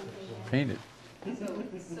 painted. So,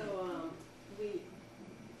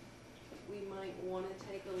 we might want to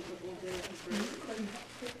take a little bit of a break.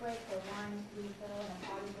 Quick break for wine refill and a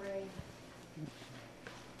potty break.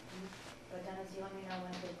 But Dennis, you let me know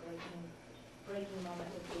when the breaking moment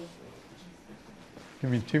would be. Give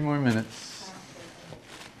me 2 more minutes.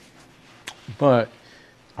 But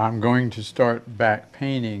I'm going to start back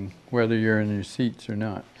painting whether you're in your seats or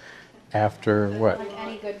not. After what? Like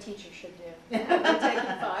any good teacher should do. It'll take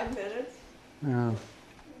you 5 minutes.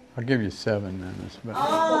 I'll give you 7 minutes. But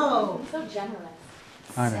Oh, So generous.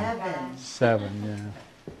 I know. 7. 7,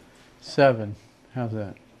 yeah. 7. How's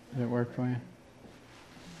that? Does it work for you?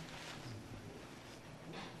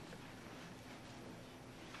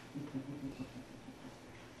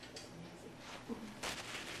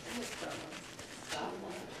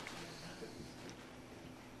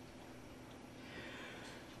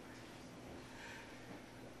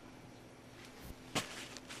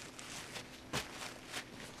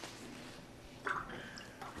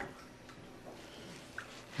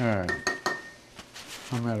 All right.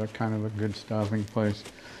 I'm at a kind of a good stopping place.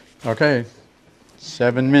 Okay,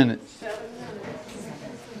 7 minutes. 7 minutes.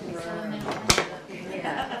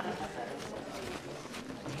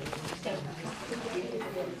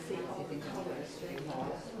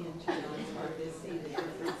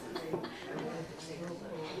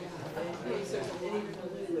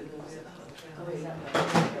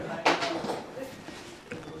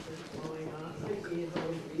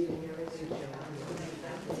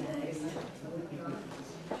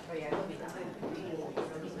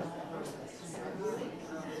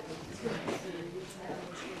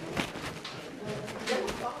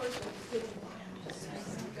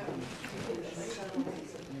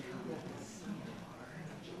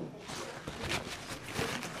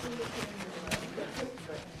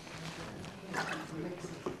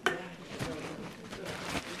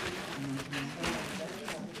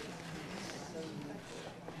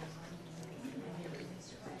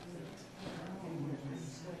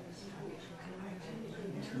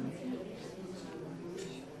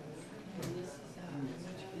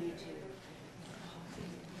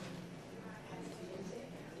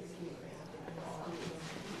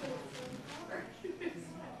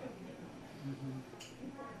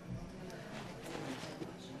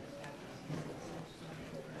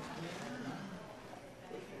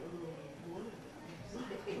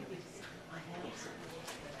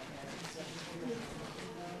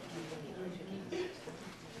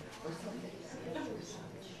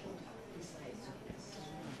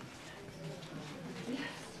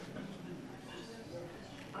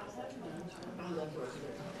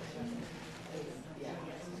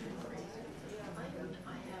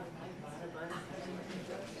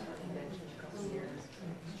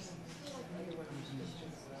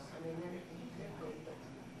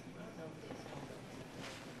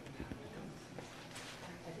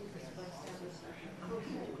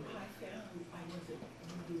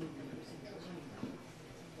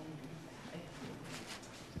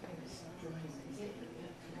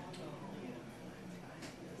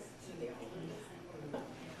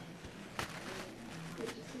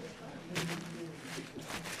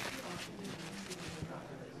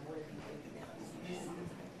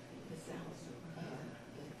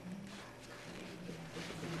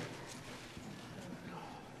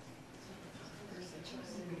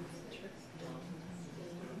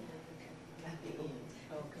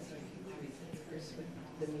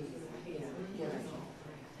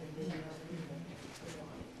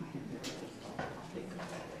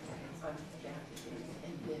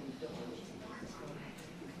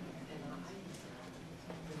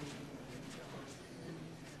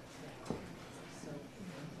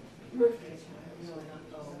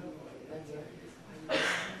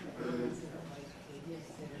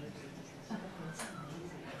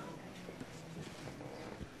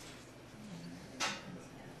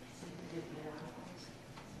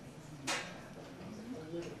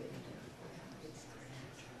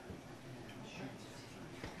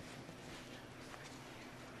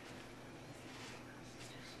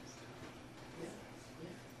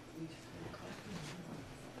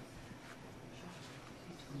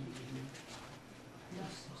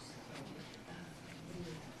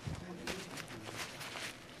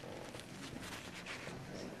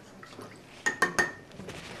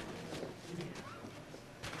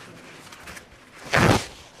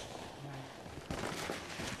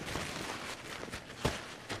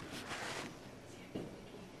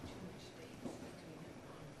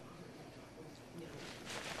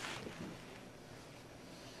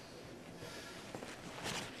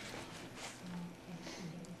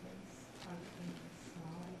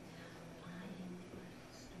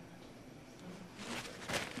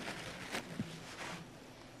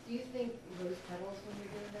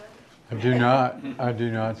 do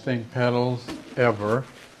not think petals ever.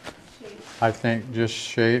 I think just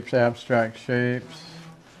shapes, abstract shapes,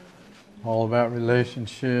 all about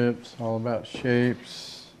relationships, all about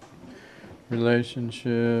shapes,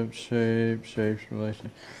 relationships, shapes,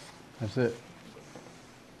 relationships. That's it.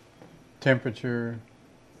 Temperature.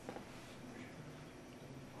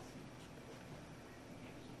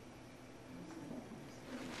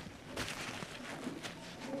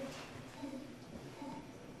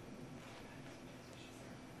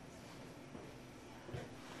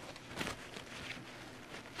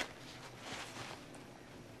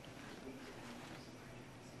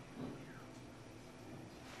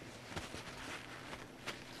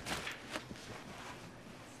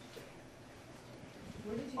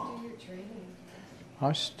 Where did you do your training?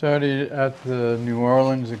 I studied at the New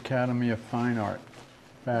Orleans Academy of Fine Art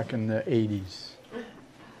back in the 80s.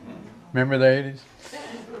 Remember the 80s?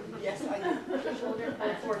 Yes, I do.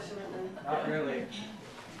 Unfortunately. Not really.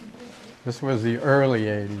 This was the early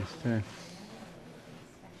 80s, too.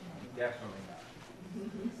 Definitely not.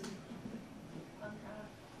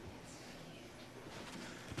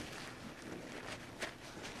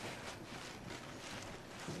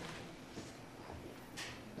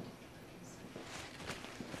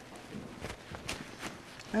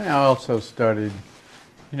 And I also studied,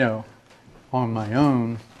 on my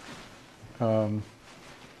own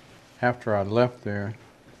after I left there.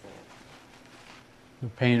 The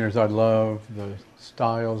painters I loved, the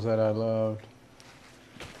styles that I loved.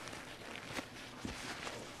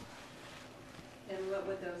 And what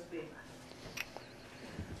would those be?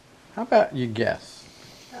 How about you guess?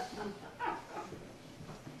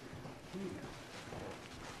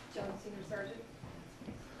 John Senior Sergeant?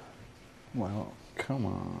 Well, come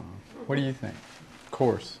on. What do you think? Of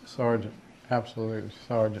course, Sergeant. Absolutely,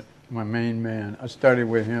 Sergeant. My main man. I studied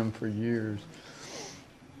with him for years.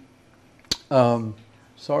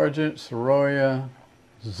 Sergeant, Soroya,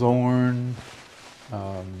 Zorn,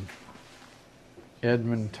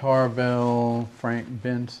 Edmund Tarbell, Frank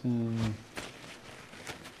Benson,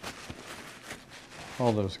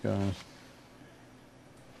 all those guys.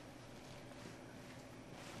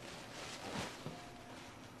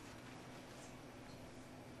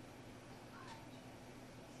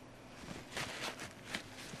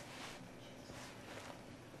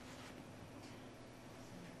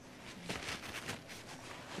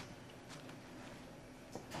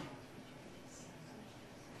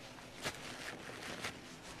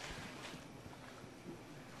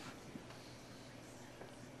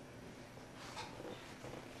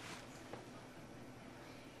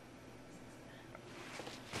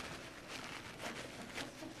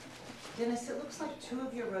 Dennis, it looks like two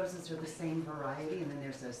of your roses are the same variety and then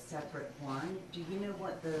there's a separate one. Do you know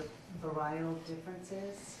what the varietal difference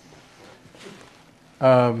is?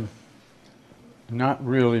 Not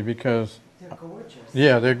really, because They're gorgeous.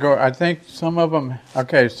 yeah, I think some of them.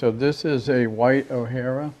 Okay, so this is a white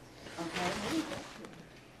O'Hara. Okay.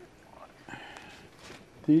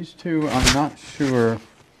 These two, I'm not sure.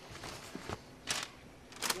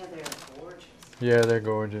 Yeah, they're gorgeous. Yeah, they're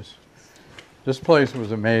gorgeous. This place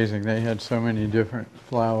was amazing. They had so many different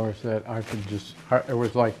flowers that I could just, it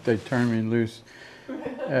was like they turned me loose,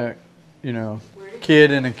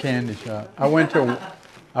 kid in a candy shop. I went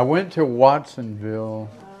to Watsonville.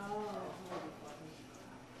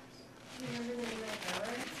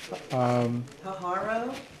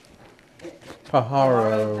 Pajaro?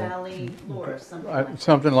 Pajaro. Valley Florist, something like that.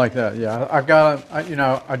 Something like that, yeah.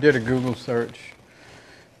 I did a Google search,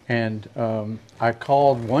 and I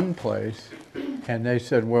called one place, and they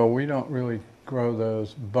said, well, we don't really grow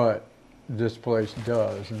those, but this place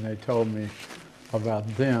does. And they told me about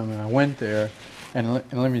them, and I went there, and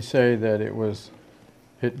let me say that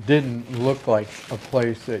it didn't look like a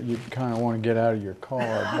place that you kind of want to get out of your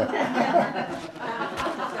car,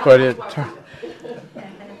 but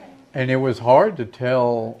and it was hard to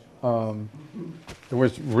tell, it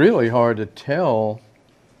was really hard to tell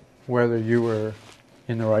whether you were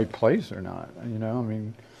in the right place or not, I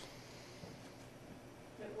mean.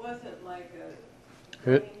 It wasn't like a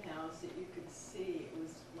It- greenhouse that you could see. It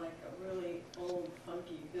was like a really old,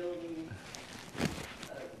 funky building.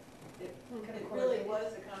 It really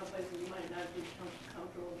was the kind of place where you might not be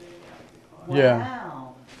comfortable being out of your car. Yeah.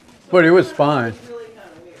 Wow. But it was fine. It was really kind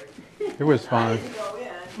of weird. It was I fine. didn't go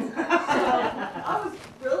in, so I was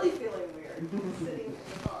really feeling weird, sitting in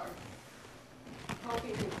the car,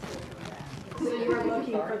 hoping he'd still come back. So you were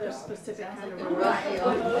looking for the specific kind of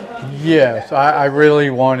variety? Yes, I really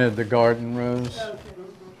wanted the garden rose,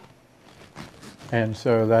 and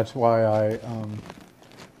so that's why I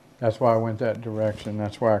went that direction.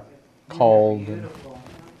 That's why I called. And, Beautiful.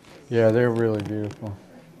 Yeah, they're really beautiful.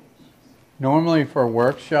 Normally for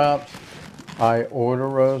workshops, I order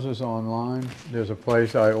roses online. There's a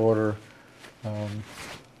place I order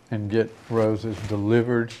and get roses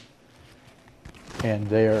delivered, and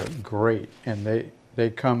they are great. And they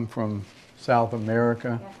come from South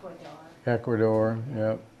America, Ecuador,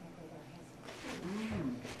 yep.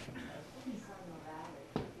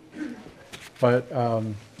 But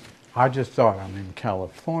I just thought, I'm in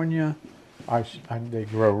California. They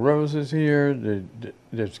grow roses here.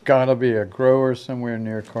 There's got to be a grower somewhere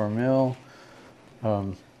near Carmel.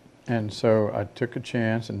 And so I took a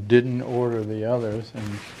chance and didn't order the others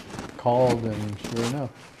and called, and sure enough.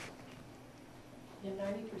 And 90% of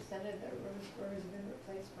the rose growers have been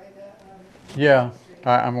replaced by the. Yeah,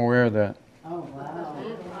 I'm aware of that. Oh, wow.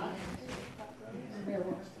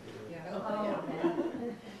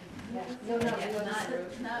 No, no,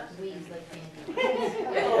 Not weeds like candy.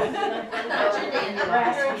 not your dandy.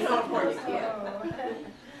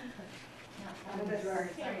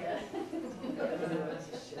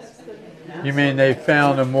 You mean they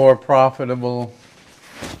found a more profitable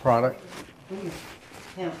product?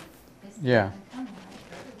 Yeah. Yeah.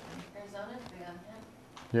 Arizona's big on hemp.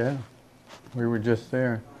 Yeah, we were just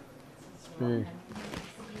there. It's big.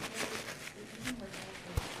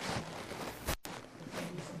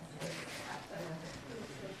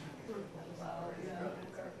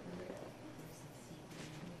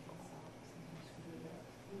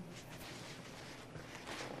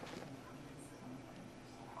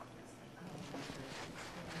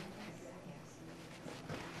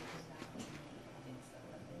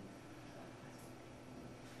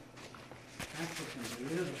 That's looking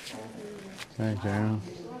beautiful. Thank you. Yeah.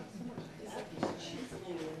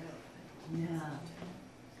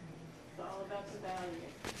 It's all about the value.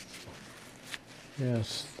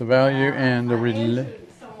 Yes, the value and the Someone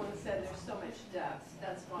said there's so much depth,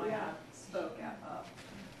 that's why I spoke up.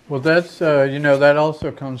 Well, that's that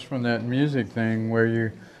also comes from that music thing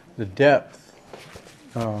where the depth.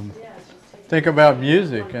 Think about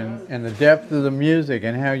music and the depth of the music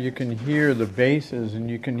and how you can hear the basses and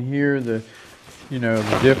you can hear the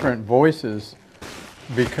different voices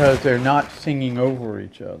because they're not singing over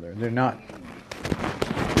each other. They're not.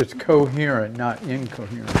 It's coherent, not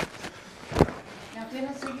incoherent. Now,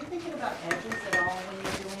 Dennis, are you thinking about edges at all when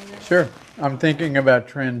you're doing this? Sure, I'm thinking about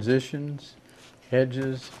transitions,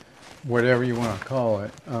 edges, whatever you want to call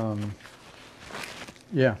it.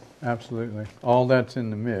 Yeah, absolutely. All that's in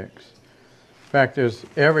the mix. In fact,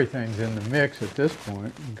 everything's in the mix at this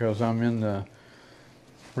point because I'm in the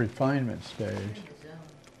refinement stage.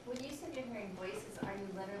 When you said you're hearing voices, are you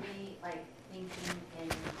literally like thinking in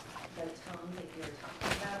the tone that you were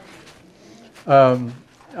talking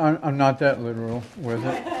about? I'm not that literal with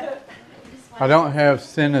it. I don't have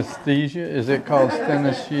synesthesia. Is it called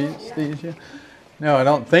synesthesia? No, I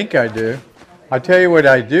don't think I do. I tell you what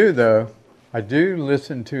I do, though. I do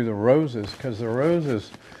listen to the roses because the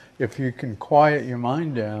roses, if you can quiet your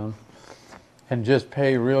mind down and just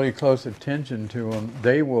pay really close attention to them,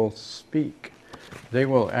 they will speak. They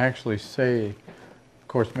will actually say, of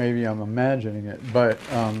course, maybe I'm imagining it, but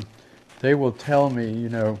they will tell me,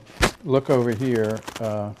 look over here,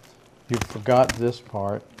 you forgot this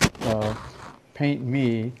part, paint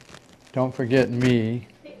me, don't forget me,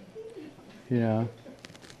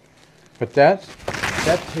 But that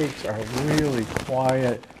takes a really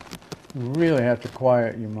quiet, you really have to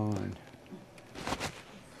quiet your mind.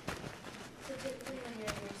 So typically when you're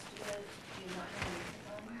in your studio, do you not have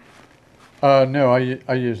music on? No,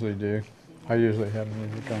 I usually do. I usually have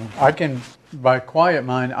music on. I can, by quiet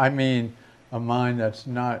mind, I mean a mind that's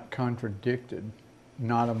not contradicted,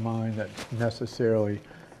 not a mind that's necessarily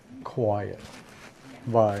quiet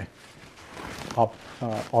by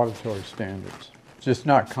auditory standards. Just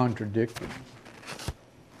not contradicted.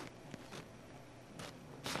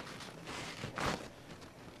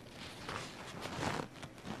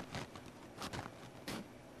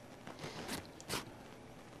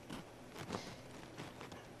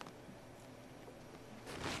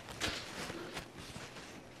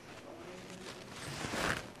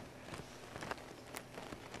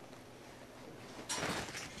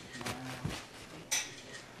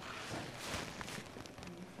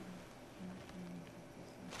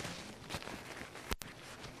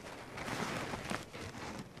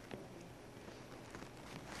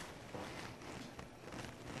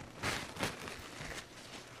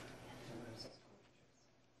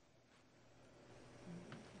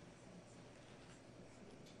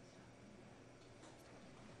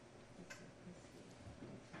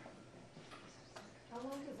 How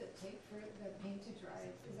long does it take for the paint to dry?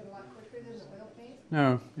 Is it a lot quicker than the oil paint?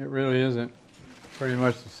 No, it really isn't. pretty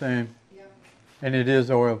much the same. Yeah. And it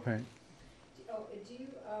is oil paint, Oh, do you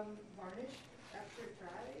varnish after it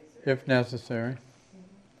dries? if necessary.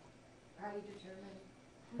 How do you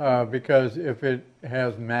determine? Because if it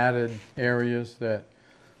has matted areas that,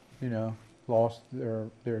 you know, lost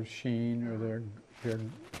their sheen or their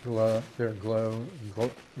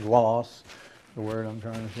gloss, the word I'm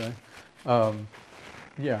trying to say.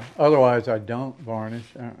 Yeah, otherwise I don't varnish.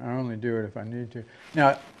 I only do it if I need to.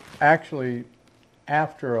 Now, actually,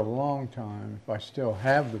 after a long time, if I still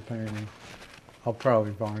have the painting, I'll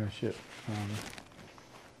probably varnish it,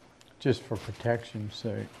 just for protection's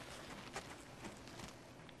sake.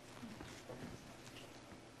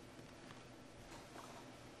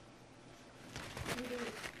 Do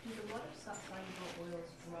the water soluble oils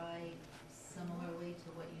dry similarly to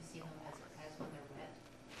what you see them as when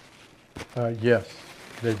they're wet? Yes,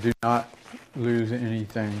 they do not lose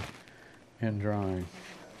anything in drying.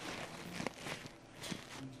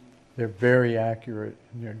 They're very accurate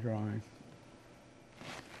in their drying.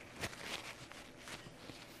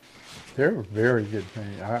 They're very good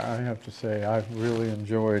paint. I have to say, I've really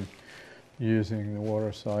enjoyed using the water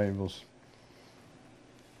solubles.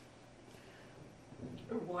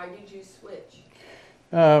 Why did you switch?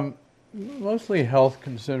 Mostly health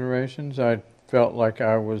considerations. I felt like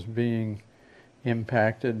I was being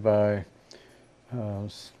impacted by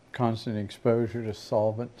constant exposure to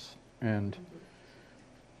solvents, and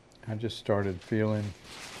I just started feeling,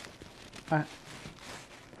 I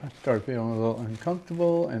started feeling a little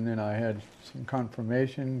uncomfortable, and then I had some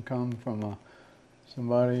confirmation come from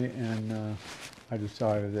somebody, and I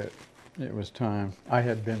decided that it was time. I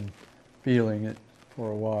had been feeling it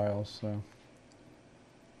for a while, so.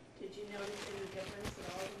 Did you notice any difference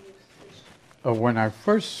at all when you switched? When I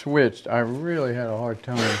first switched, I really had a hard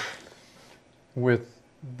time with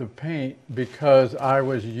the paint because I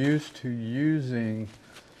was used to using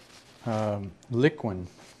liquid.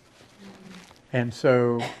 And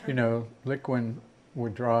so, you know, liquid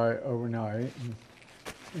would dry overnight,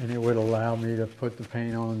 and it would allow me to put the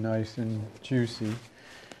paint on nice and juicy.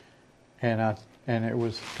 And it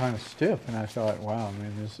was kind of stiff, and I thought, wow,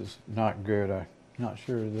 man, this is not good. I'm not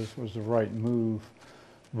sure this was the right move.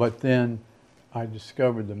 But then I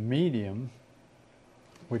discovered the medium,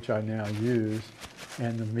 which I now use,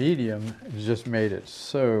 and the medium just made it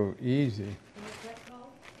so easy. What's that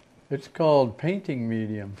called? It's called painting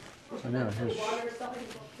medium. I know. It's Water soluble.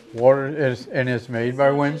 water, and it's made by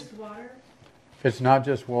Wind. Just water? It's not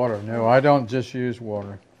just water. No, I don't just use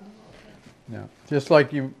water. No, just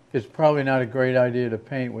like it's probably not a great idea to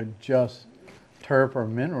paint with just terp or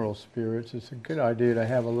mineral spirits. It's a good idea to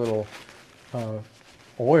have a little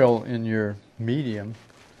oil in your medium.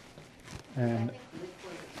 And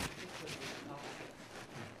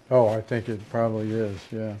I think it probably is,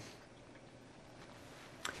 yeah.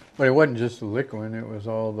 But it wasn't just the liquid; it was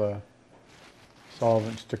all the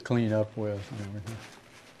solvents to clean up with and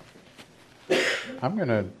everything.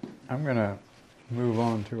 I'm gonna move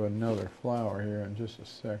on to another flower here in just a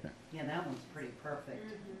second. Yeah, that one's pretty perfect.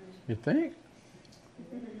 You think?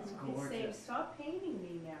 It's It's gorgeous. saying, stop painting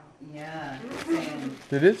me now. Yeah, it's saying,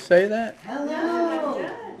 Did it say that? hello.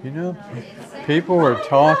 You know, people were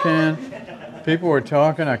talking. People were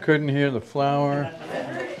talking. I couldn't hear the flower.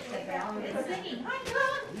 It's singing,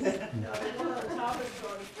 No, the one on top is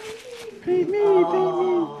going, Paint me, paint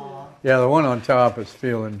me. Yeah, the one on top is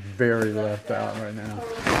feeling very left out right now.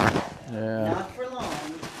 Yeah, Not for long.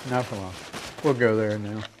 not for long. We'll go there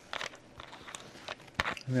now.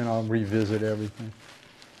 And then I'll revisit everything.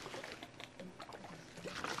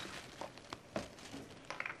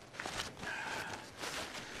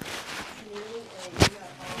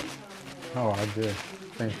 Oh, I did.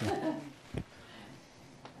 Thank you.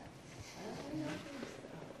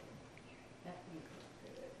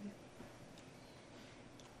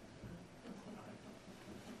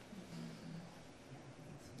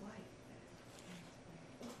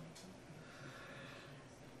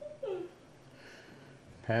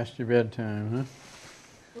 Past your bedtime, huh?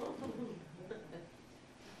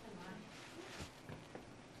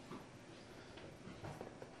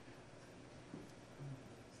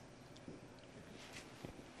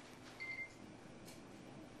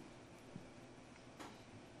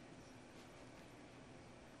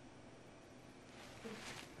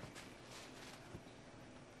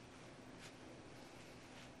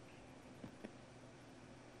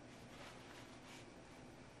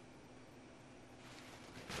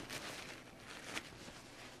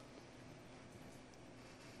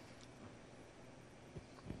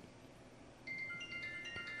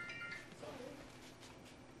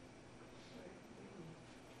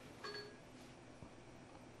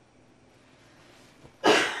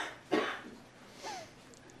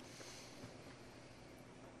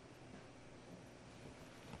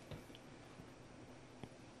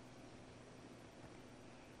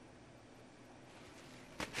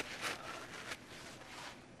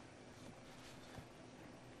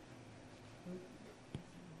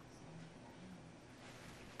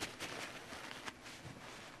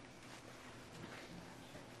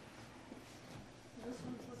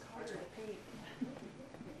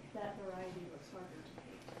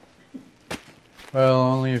 Well,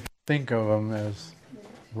 only if you think of them as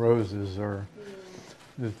roses. Or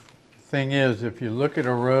the thing is, if you look at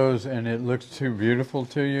a rose and it looks too beautiful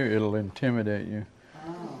to you, it'll intimidate you.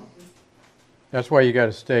 Oh. That's why you got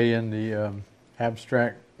to stay in the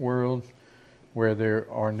abstract world, where there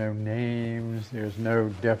are no names, there's no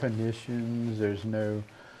definitions, there's no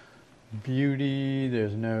beauty,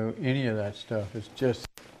 there's no any of that stuff. It's just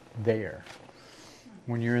there.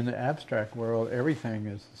 When you're in the abstract world, everything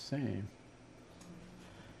is the same.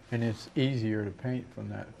 And it's easier to paint from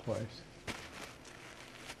that place.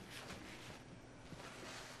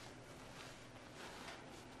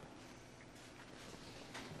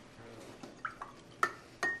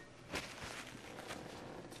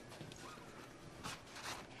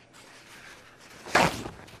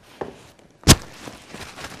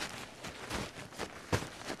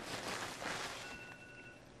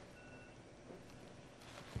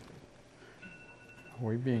 Are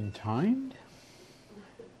we being timed?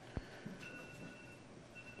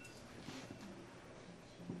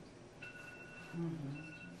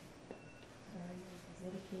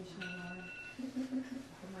 Dedication alarm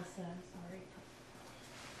for my son, sorry.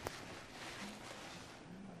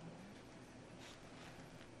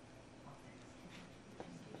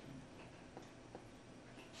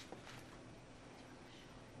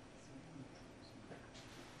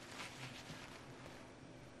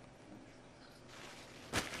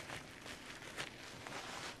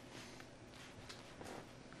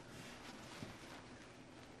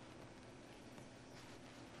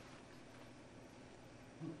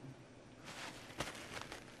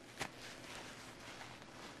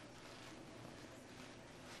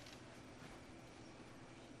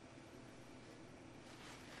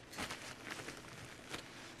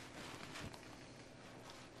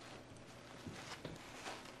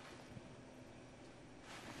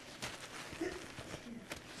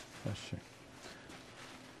 Bless you.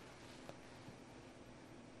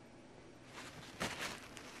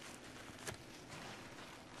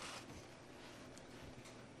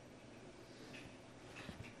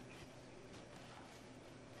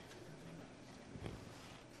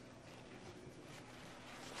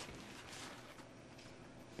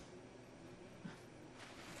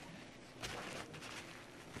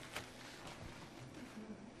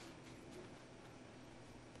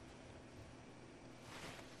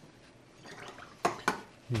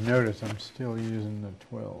 You notice I'm still using the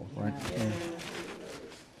 12, right? Yeah.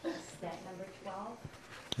 Step number 12.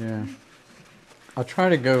 Yeah. I'll try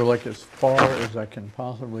to go like as far as I can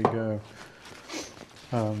possibly go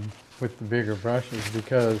with the bigger brushes,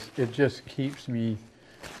 because it just keeps me,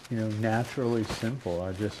 naturally simple.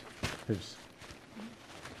 It just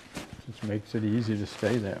makes it easy to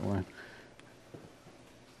stay that way.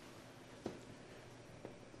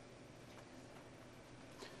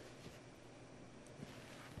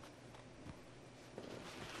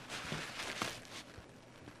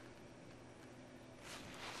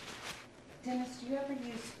 Dennis, do you ever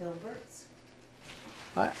use filberts?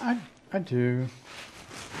 I do.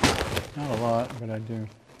 Not a lot, but I do.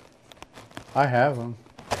 I have them.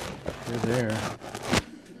 They're there.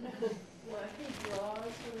 Well, he draws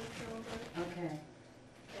with silver, Okay.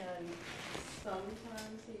 and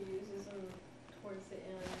sometimes he uses them towards the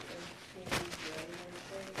end of Jamie's writing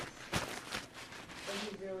things. But he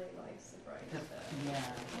really likes the bright stuff.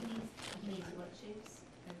 Yeah. He needs what shapes?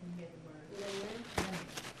 I didn't hear the word.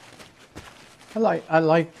 Linear. I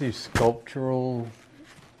like the sculptural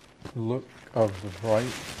look of the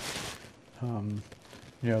bright.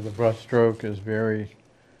 The brush stroke is very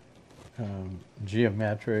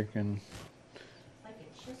geometric and Like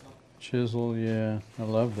a chisel. chisel. Yeah, I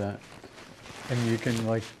love that. And you can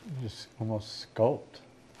just almost sculpt.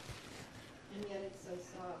 And yet it's so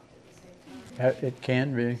soft at the same time. It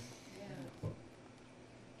can be. Yeah.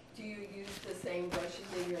 Do you use the same brushes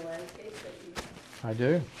in your landscape that you? I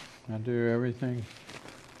do. I do everything.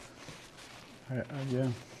 Yeah.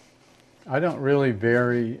 I don't really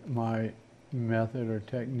vary my method or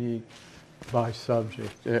technique by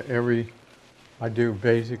subject. I do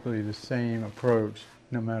basically the same approach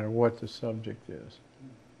no matter what the subject is.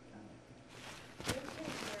 What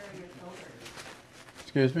are your filberts?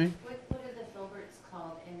 Excuse me? What are the filberts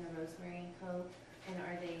called in the rosemary code? And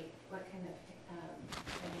are they, what kind of, are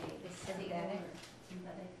they synthetic?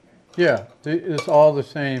 Yeah, it's all the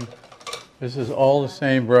same. This is all the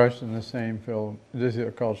same brush and the same film. These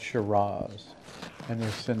are called Shiraz, and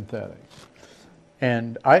they're synthetics.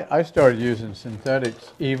 And I started using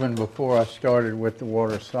synthetics even before I started with the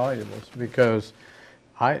water solubles, because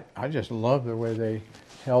I just love the way they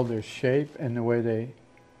held their shape and the way they.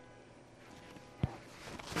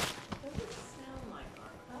 Doesn't sound like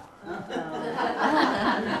our car.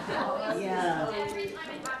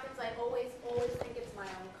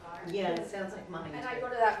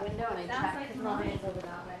 window and I checked the lines over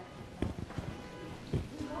that way.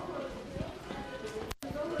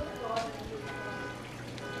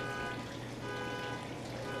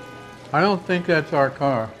 I don't think that's our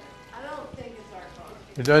car. I don't think it's our car.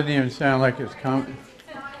 It doesn't even sound like it's coming.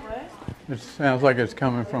 What? It sounds like it's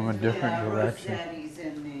coming from a different Yeah, direction. Rossetti's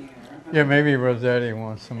in there. Yeah, maybe Rossetti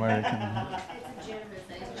wants somebody to come. It's a gym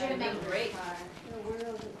business. It's gonna make great.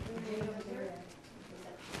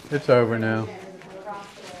 It's over now.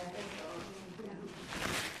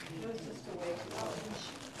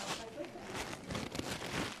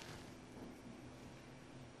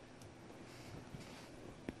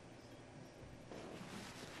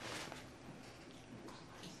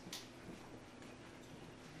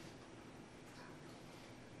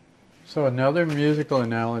 So another musical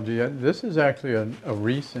analogy, this is actually a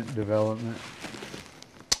recent development,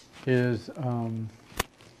 is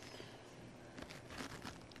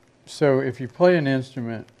so if you play an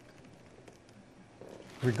instrument,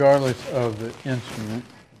 regardless of the instrument,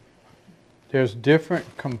 there's different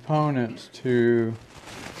components to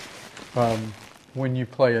when you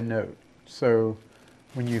play a note. So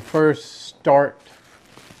when you first start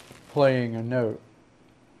playing a note,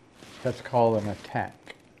 that's called an attack.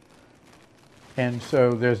 And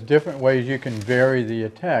so there's different ways you can vary the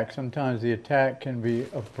attack. Sometimes the attack can be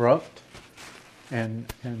abrupt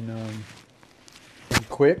and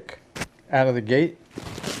quick out of the gate,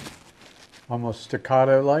 almost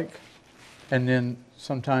staccato-like. And then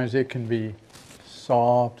sometimes it can be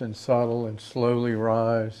soft and subtle and slowly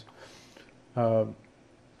rise. So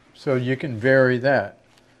you can vary that.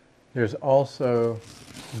 There's also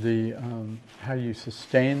the how you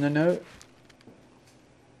sustain the note.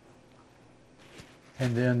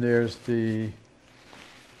 And then there's the,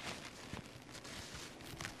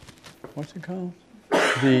 what's it called?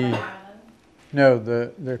 The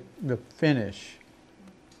finish.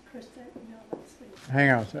 Hang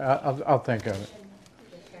on, I'll think of it.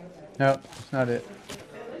 No, it's not it.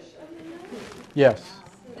 Yes.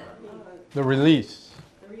 The release.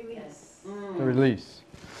 The release.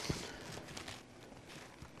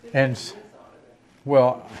 And,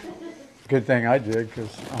 well, good thing I did,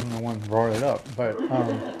 because I'm the one who brought it up. But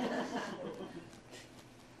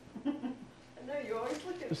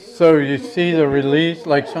so you see the release.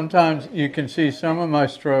 Like sometimes you can see some of my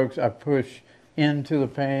strokes. I push into the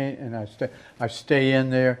paint and I stay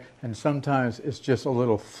in there. And sometimes it's just a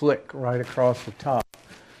little flick right across the top.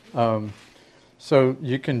 So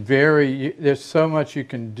you can vary. There's so much you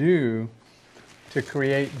can do to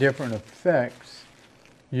create different effects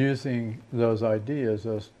using those ideas,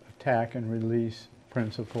 those attack and release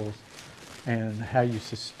principles, and how you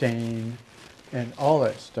sustain and all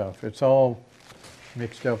that stuff. It's all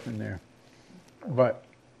mixed up in there. But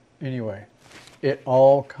anyway, it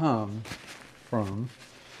all comes from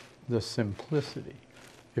the simplicity.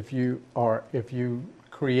 If you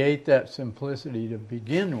create that simplicity to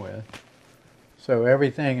begin with, so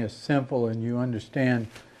everything is simple and you understand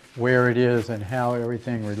where it is and how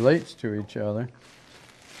everything relates to each other,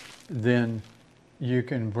 then you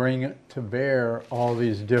can bring it to bear all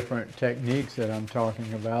these different techniques that I'm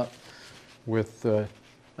talking about with the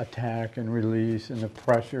attack and release and the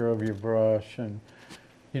pressure of your brush and,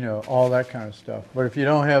 all that kind of stuff. But if you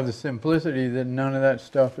don't have the simplicity, then none of that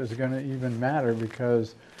stuff is going to even matter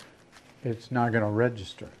because it's not going to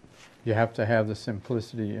register. You have to have the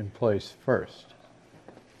simplicity in place first.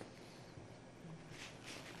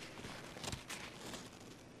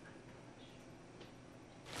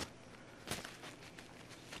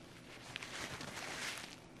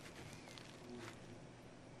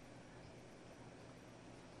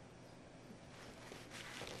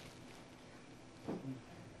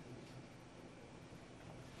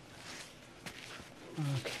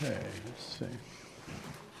 Okay, let's see.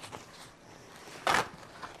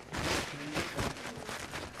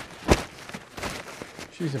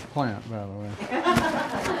 She's a plant, by the way.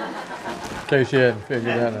 In case you hadn't figured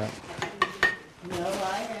that out. No,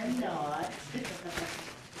 I am not. She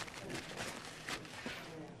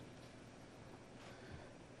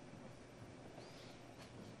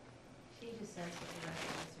just says what the rest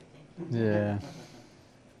of us are thinking. Yeah.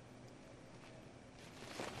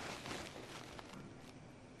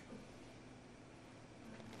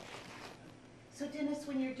 So Dennis,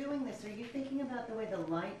 when you're doing this, are you thinking about the way the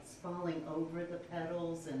light's falling over the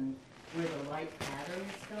petals and where the light pattern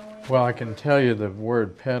is going? Well, I can tell you the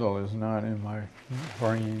word petal is not in my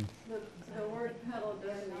brain. The word pedal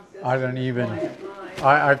doesn't exist. I don't in the even, quiet mind.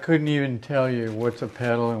 I couldn't even tell you what's a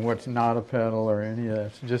petal and what's not a petal or any of that.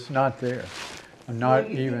 It's just not there. I'm not Are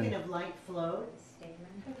you even. thinking of light flows?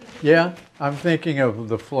 Yeah, I'm thinking of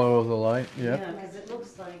the flow of the light. Yeah. Because it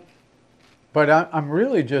looks like But I'm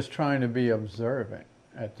really just trying to be observant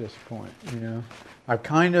at this point, you know. I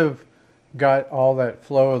kind of got all that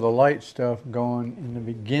flow of the light stuff going in the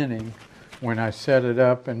beginning when I set it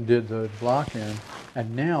up and did the block in,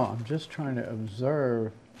 and now I'm just trying to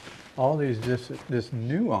observe all this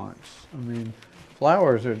nuance. I mean,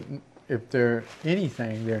 flowers are, if they're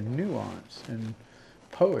anything, they're nuance and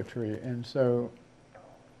poetry, and so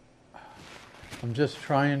I'm just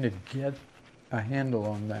trying to get a handle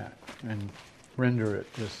on that and render it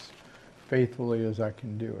as faithfully as I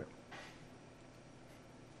can do it.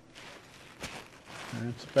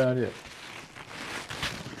 And that's about it.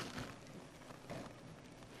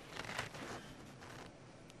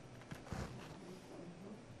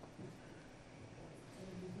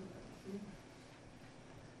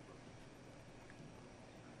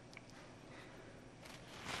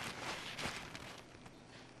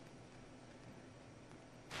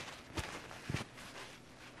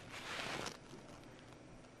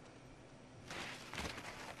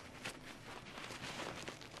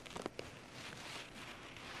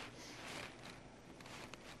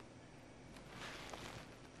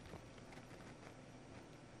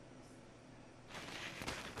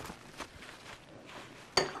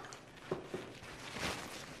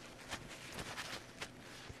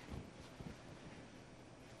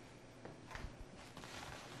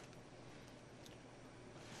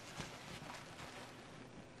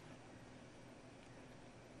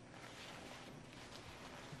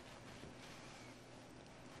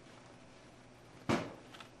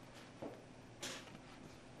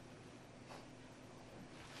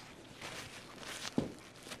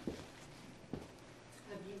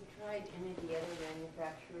 Tried any of the other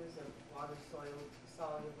manufacturers of water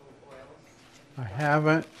soluble oils? I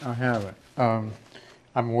haven't.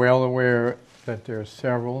 I'm well aware that there are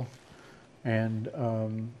several, and I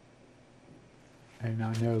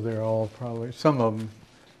know they're all probably, some of them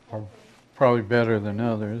are probably better than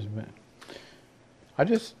others, but I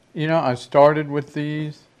just, you know, I started with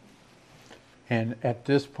these, and at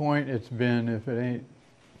this point it's been, if it ain't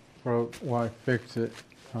broke, why fix it,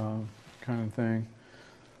 kind of thing.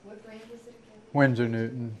 What brand is it again? Windsor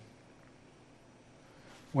Newton.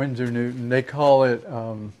 Windsor Newton. They call it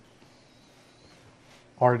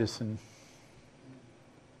artisan.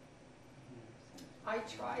 I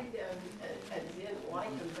tried them and didn't like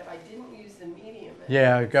them, but I didn't use the medium.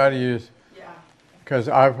 Yeah, I got to use, Yeah. because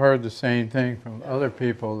I've heard the same thing from other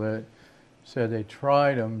people that said they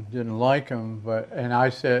tried them, didn't like them, and I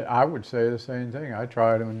said, I would say the same thing. I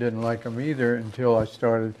tried them and didn't like them either until I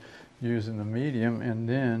started using the medium, and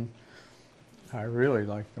then I really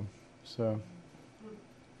liked them. So,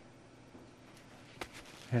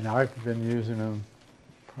 and I've been using them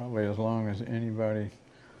probably as long as anybody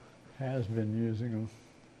has been using them.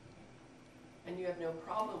 And you have no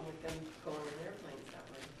problem with them going in airplanes that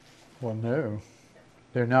way? Well, no,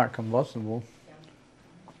 they're not combustible. Yeah.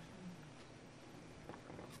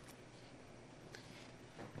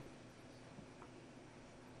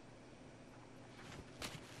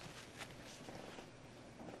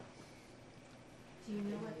 Do you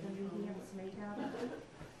know what the medium's made out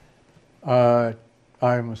of?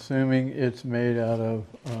 I'm assuming it's made out of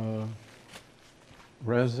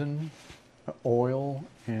resin, oil,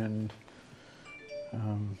 and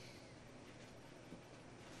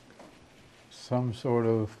some sort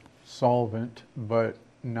of solvent, but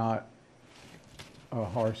not a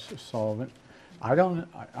harsh solvent.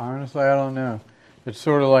 Honestly, I don't know. It's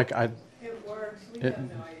sort of like It works. We It have no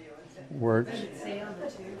idea what's in it. works. Does it say on the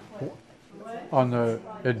tube? What?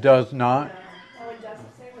 It does not. Oh, it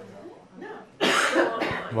doesn't say what's in it?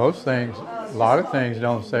 No. Most things, a lot of things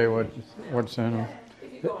don't say what's in them.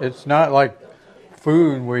 It's not like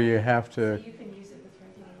food where you have to. You can use it with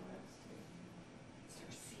regular oils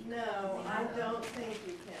too. No, I don't think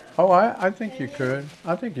you can. Oh, I think you could.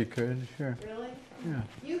 I think you could, sure. Really? Yeah.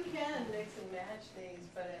 You can mix and match these,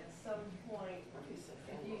 but at some point,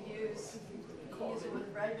 if you use it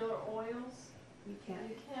with regular oils, You can.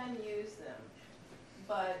 you can use them,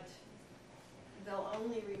 but they'll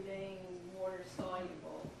only remain water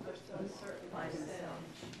soluble to a certain By percentage.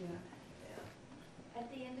 themselves. Yeah. Yeah. At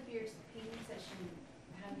the end of your painting session,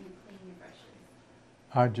 how do you clean your brushes?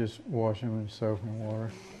 I just wash them in soap and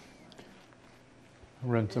water.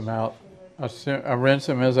 Rinse them out. I rinse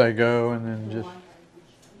them as I go, and then just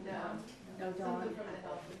No, No, something Dawn. from the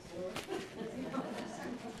health food store.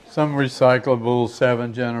 some recyclable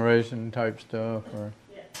 7th generation type stuff, or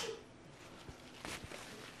Yeah.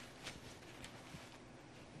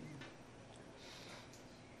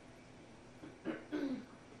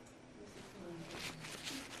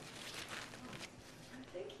 I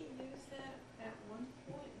think he used that at one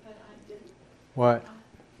point, but I didn't What?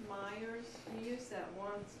 Myers, you used that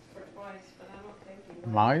once or twice, but I don't think you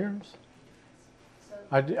went. Myers?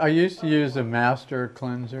 So, I used to use the master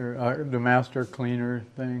cleanser, the master cleaner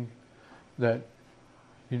thing that,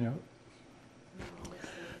 you know, No,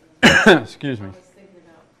 I was excuse me. thinking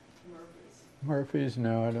about Murphy's. Murphy's?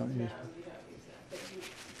 No, I don't No, use you it. don't use that, but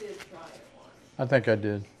you did try it once. I think I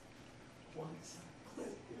did. Once.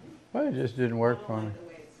 Well, it just didn't I work don't for me. like the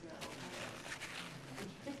way it smells.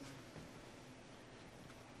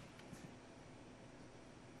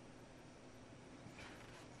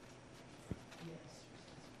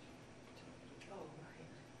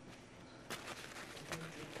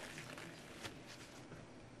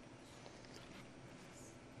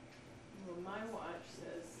 Well, my watch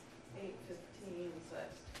says 8:15,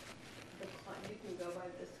 but you can go by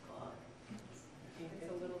this clock. It's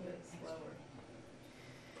a little bit slower.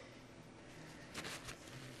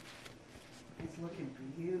 It's looking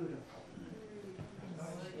beautiful.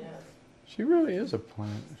 She really is a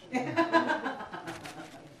plant. I'm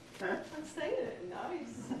saying it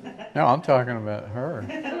nice. No, I'm talking about her.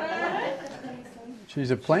 She's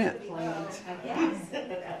a plant. yes.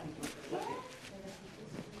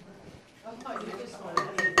 Oh, you just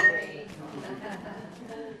wanted to be great.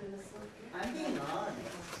 I'm being honest.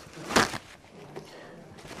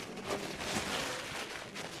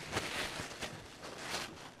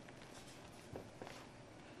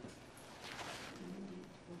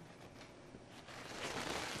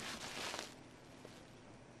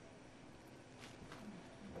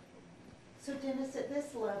 So Dennis, at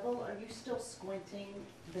this level, are you still squinting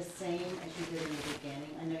the same as you did in the beginning?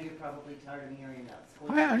 I know you're probably tired of hearing about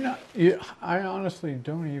squinting. I'm not, yeah, I honestly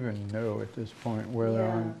don't even know at this point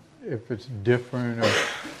whether if it's different or,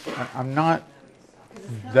 I'm not 'Cause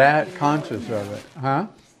it's not that like you know conscious it of now. it. Huh?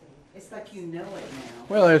 It's like you know it now.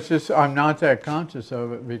 Well, it's just, I'm not that conscious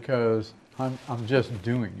of it because I'm just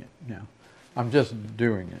doing it now. I'm just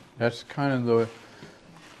doing it. That's kind of the,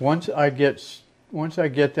 once I get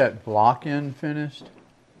that block in finished,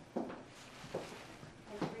 And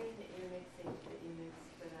green that you're mixing, that you mix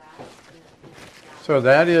for that. And so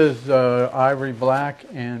that is ivory black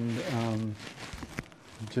and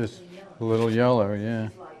just a little yellow, yeah.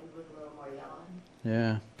 it's like it look a little more yellow.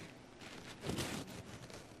 Yeah.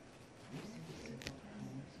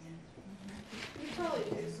 You probably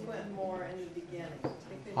could squint more in the beginning because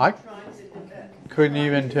I you're trying to couldn't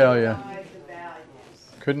even tell you. divide the values.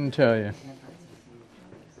 Couldn't tell you.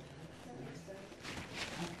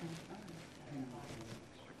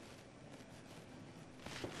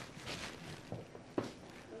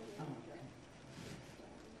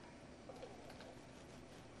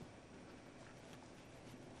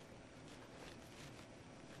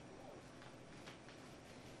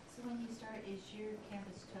 So when you start, is your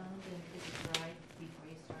canvas toned and is it dried before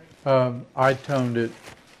you start? I toned it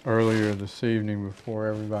earlier this evening before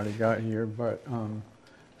everybody got here, but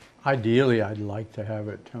ideally I'd like to have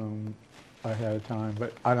it toned ahead of time,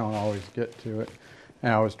 but I don't always get to it.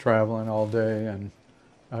 And I was traveling all day and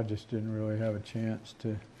I just didn't really have a chance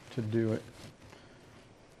to do it.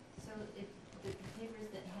 So if the papers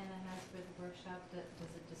that Hannah has for the workshop, does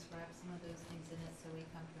it describe some of those things in it so we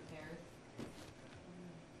come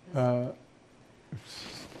prepared?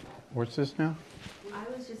 What's this now? I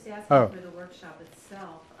was just asking Oh. for the workshop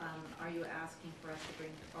itself, are you asking for us to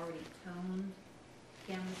bring already toned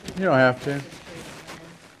canvases? You don't have to. Just straight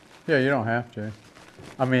linen? Yeah, you don't have to.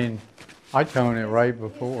 I mean, I tone it right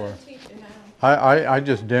before. He's gonna teach you how. I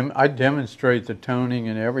just I demonstrate the toning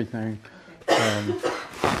and everything.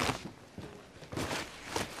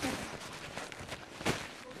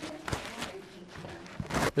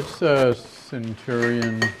 It's a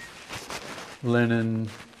Centurion linen,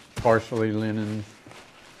 partially linen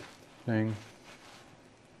thing.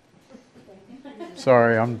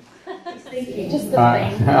 Sorry, I'm. Just the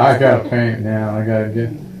I gotta paint now. I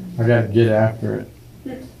gotta get after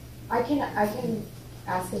it. I can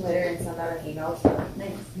ask him later and send out an email to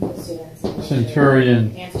the students.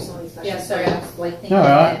 Centurion. Answer some of these questions. Yeah, sorry, I was like thinking No,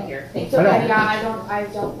 ahead here. It's I don't- okay, yeah, I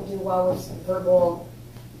don't do well with verbal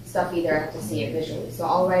stuff either. I have to see it visually. So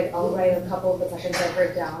I'll write a couple of the questions I've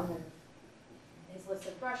written down and his list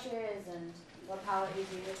of brushes and what palette he's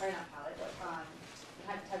using, or not palette, what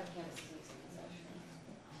type of canvas he's using and such.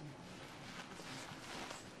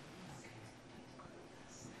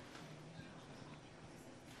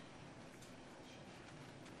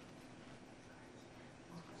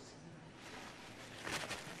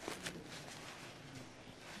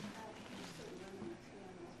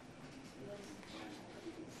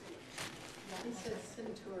 He says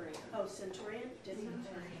Centurion. Oh, Centurion, didn't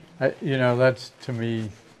he? You know, that's to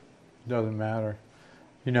me doesn't matter.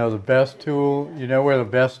 You know the best tool, you know where the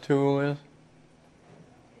best tool is?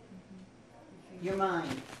 Your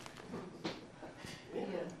mind.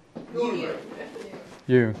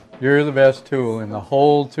 You're the best tool in the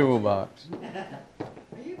whole toolbox.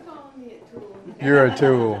 Are you calling me a tool? You're a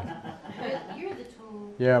tool. You're the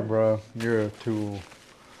tool. Yeah, bro, you're a tool.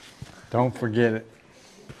 Don't forget it.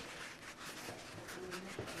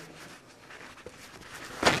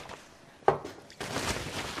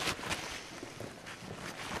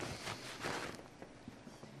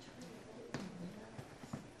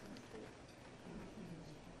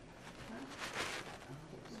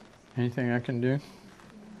 Anything I can do?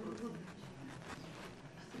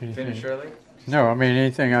 Finish early? No, I mean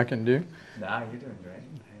anything I can do? Nah, you're doing great.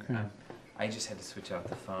 Okay. I just had to switch out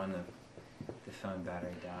the phone. The phone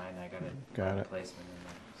battery died, and I got Got a it. replacement in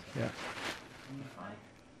there. So Yeah. you're fine.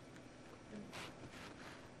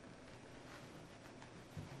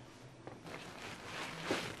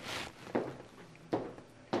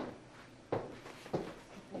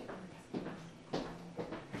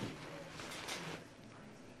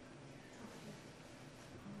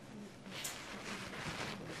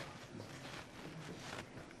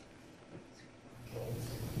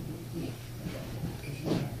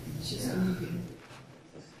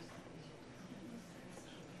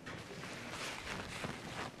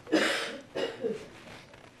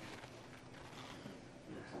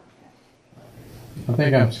 I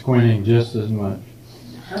think I'm squinting just as much.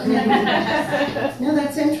 No,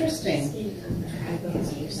 that's interesting.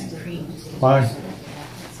 Why?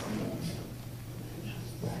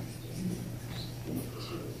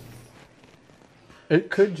 It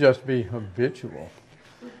could just be habitual.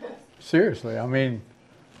 Seriously, I mean,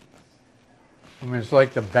 it's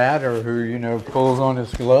like the batter who, you know, pulls on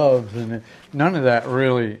his gloves, and none of that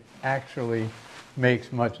really actually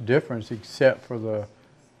makes much difference except for the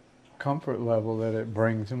comfort level that it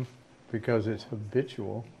brings him because it's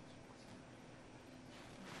habitual.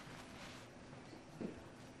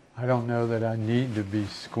 I don't know that I need to be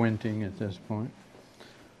squinting at this point.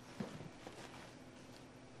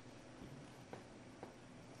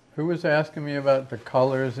 Who was asking me about the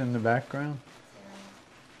colors in the background?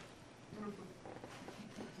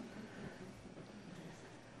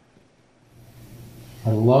 I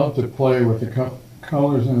love to play with the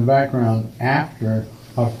colors in the background after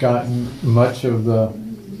I've gotten much of the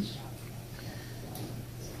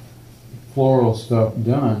floral stuff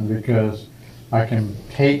done, because I can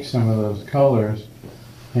take some of those colors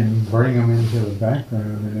and bring them into the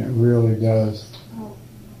background, and it really does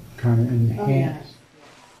kind of enhance.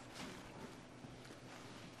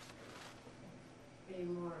 Are you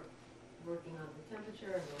more working on the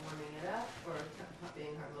temperature and warming it up, or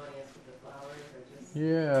being harmonious with the flowers, or just?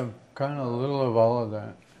 Yeah, kind of a little of all of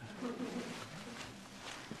that.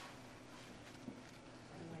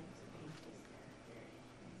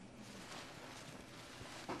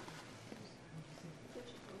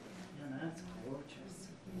 No, that's gorgeous.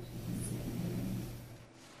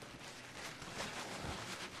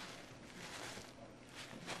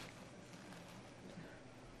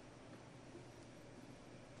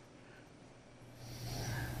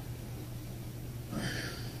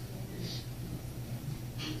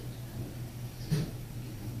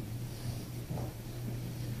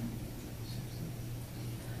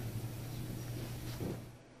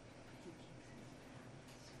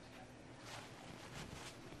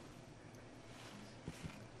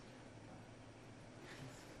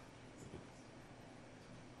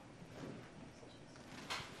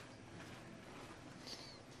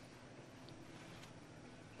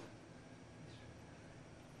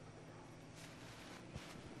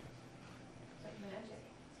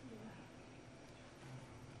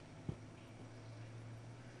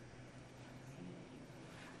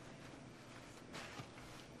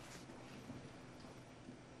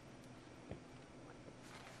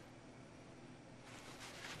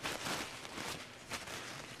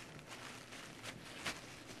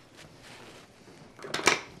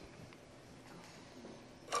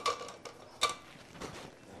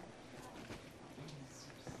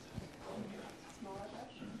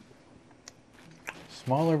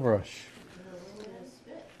 Smaller brush.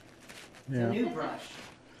 It's a Yeah. new brush.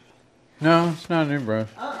 No, it's not a new brush.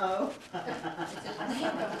 Uh-oh.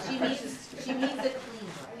 She needs a clean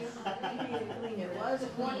brush. It was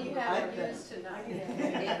one you haven't used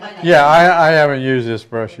tonight. Yeah, I haven't used this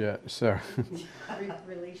brush yet, so.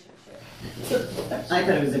 Relationship. I thought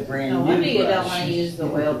it was a brand No new wonder you don't brush. want to use the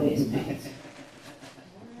oil-based paints.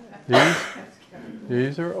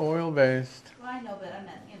 These are oil-based. Well, I know, but I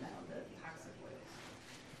meant, you know, the toxic oils.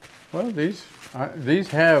 Well, these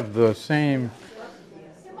have the same.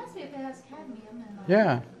 There must be if it has cadmium and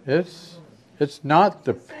Yeah, it's not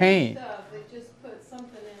the paint. Stuff, they just put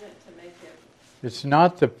something in it to make it. It's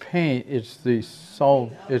not the paint, it's the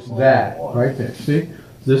salt. It's that right there. See?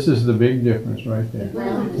 This is the big difference right there.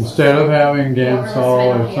 Instead of having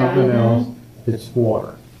Gansol or something else, it's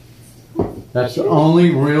water. That's the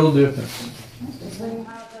only real difference. When you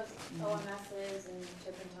have those OMSs and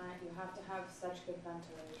turpentine, you have to have such good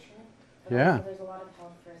ventilation. But Yeah. also there's a lot of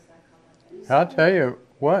health risks that come with it. I'll tell you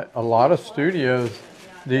what, a lot of studios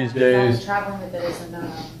these days, Traveling with it is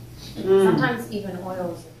sometimes even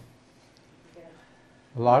oils.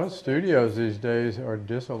 a lot of studios these days are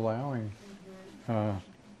disallowing.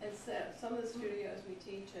 It's, some of the studios we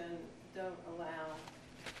teach in don't allow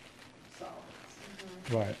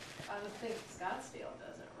solids. Right. I would think Scottsdale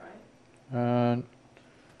doesn't, right?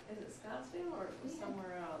 Is it Scottsdale or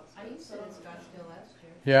somewhere else? I used to in Scottsdale last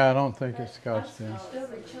year. Yeah, I don't think it's Scottsdale.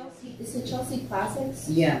 Over Chelsea, is it Chelsea Classics?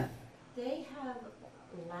 Yeah. They have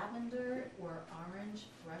lavender or orange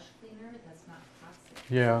brush cleaner that's not toxic.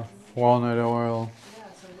 Yeah, walnut oil. Yeah,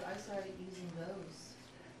 so I started using those.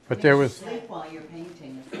 But there was, Sleep while you're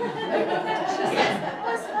painting. Oh,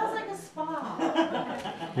 it smells like a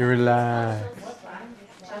spa. you rely.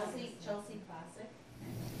 Chelsea Classic.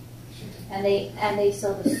 And they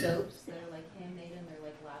sell the soaps that are like handmade and they're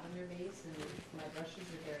like lavender based and my brushes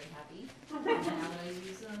are very happy. And now that I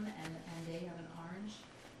use them and they have an orange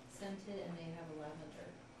scented and they have a lavender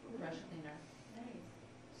brush cleaner.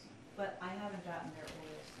 But I haven't gotten their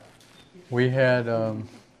oil stuff. We had,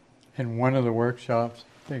 in one of the workshops,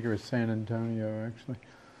 I think it was San Antonio actually,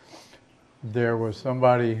 there was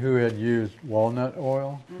somebody who had used walnut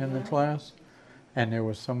oil in the class, and there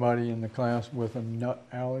was somebody in the class with a nut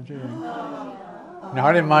allergy.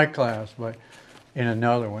 Not in my class, but in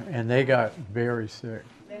another one, and they got very sick.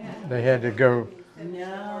 They had to go, No,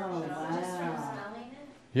 wow. Smelling it,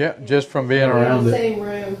 yeah, just from being around it. Same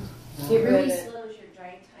room. it really slows your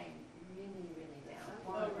dry time really, really down.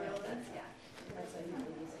 Oh, really? Yeah, that's why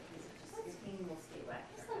people use it, because it just, your skin will stay wet.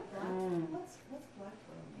 What's black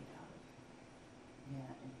oil made out of?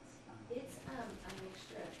 Yeah, It's, a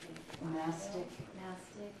mixture of things. Mastic.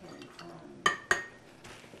 Mastic and,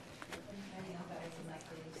 I know that it's in my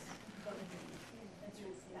face.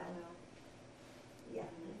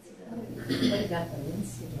 What about the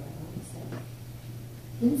linseed oil?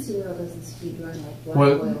 Linseed oil doesn't speed run like black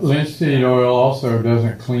Well, oil. linseed oil also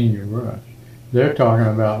doesn't clean your brush. They're talking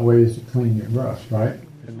about ways to clean your brush, right?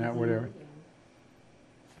 Isn't that whatever?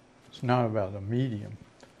 It's not about the medium.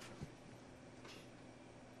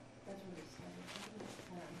 That's what it's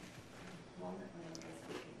like. Walnut oil doesn't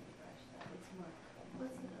clean your brush, though. It's more.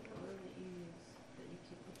 What's the other oil that you use that you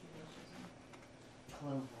keep put your brushes in?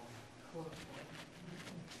 Clove. Clove oil.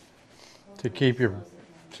 To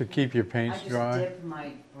keep your paints I just dry. dip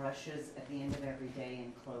my brushes at the end of every day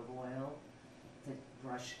in clove oil, the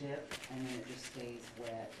brush dip, and then it just stays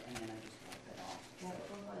wet, and then I just wipe it off. So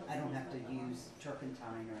I don't have to use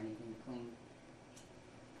turpentine or anything to clean.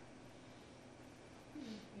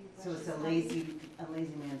 So it's a lazy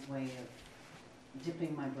man's way of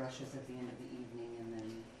dipping my brushes at the end of the evening and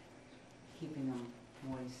then keeping them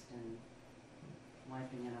moist and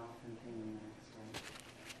wiping it off and painting the next day.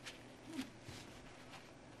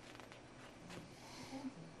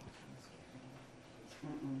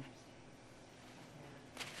 Mm-mm.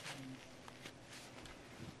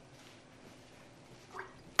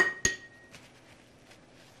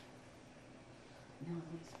 No,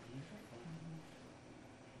 it looks beautiful.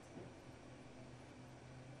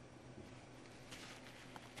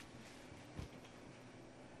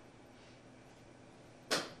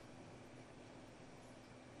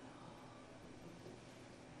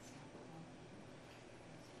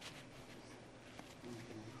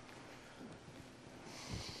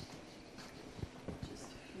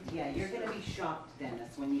 Yeah, you're gonna be shocked,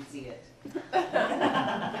 Dennis, when you see it.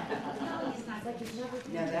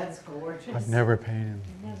 Yeah, that's gorgeous. I've never painted.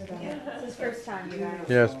 It's his first time, you guys.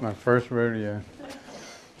 Yes, my first rodeo. First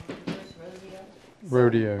rodeo.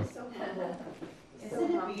 Rodeo.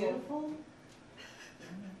 Isn't it beautiful?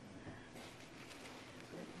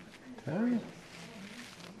 Tell you.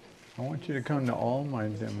 I want you to come to all my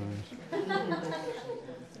demos.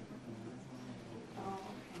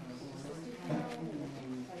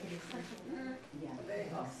 They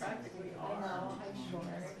all practically are. I'm sure.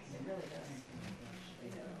 It really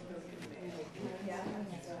does.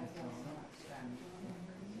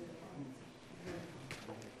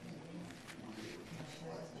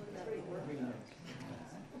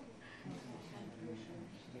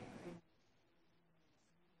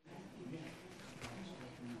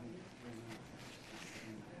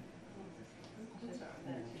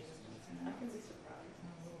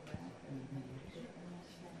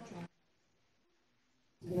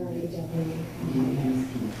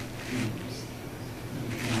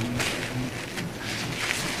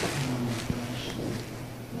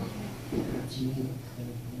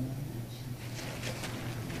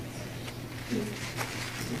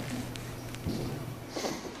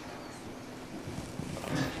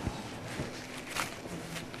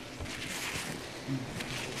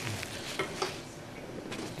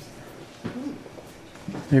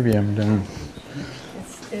 Maybe I'm done.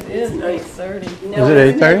 It is 8:30. Is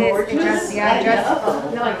it 8:30? Yeah,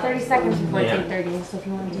 just no, like 30 seconds before it's 8:30. So if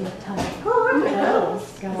you want to do a time.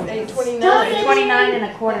 It's 8:29. 29 and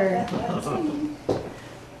a quarter.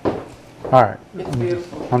 All right. It's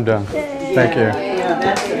beautiful. I'm done. Thank you. Yeah,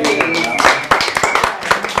 that's it.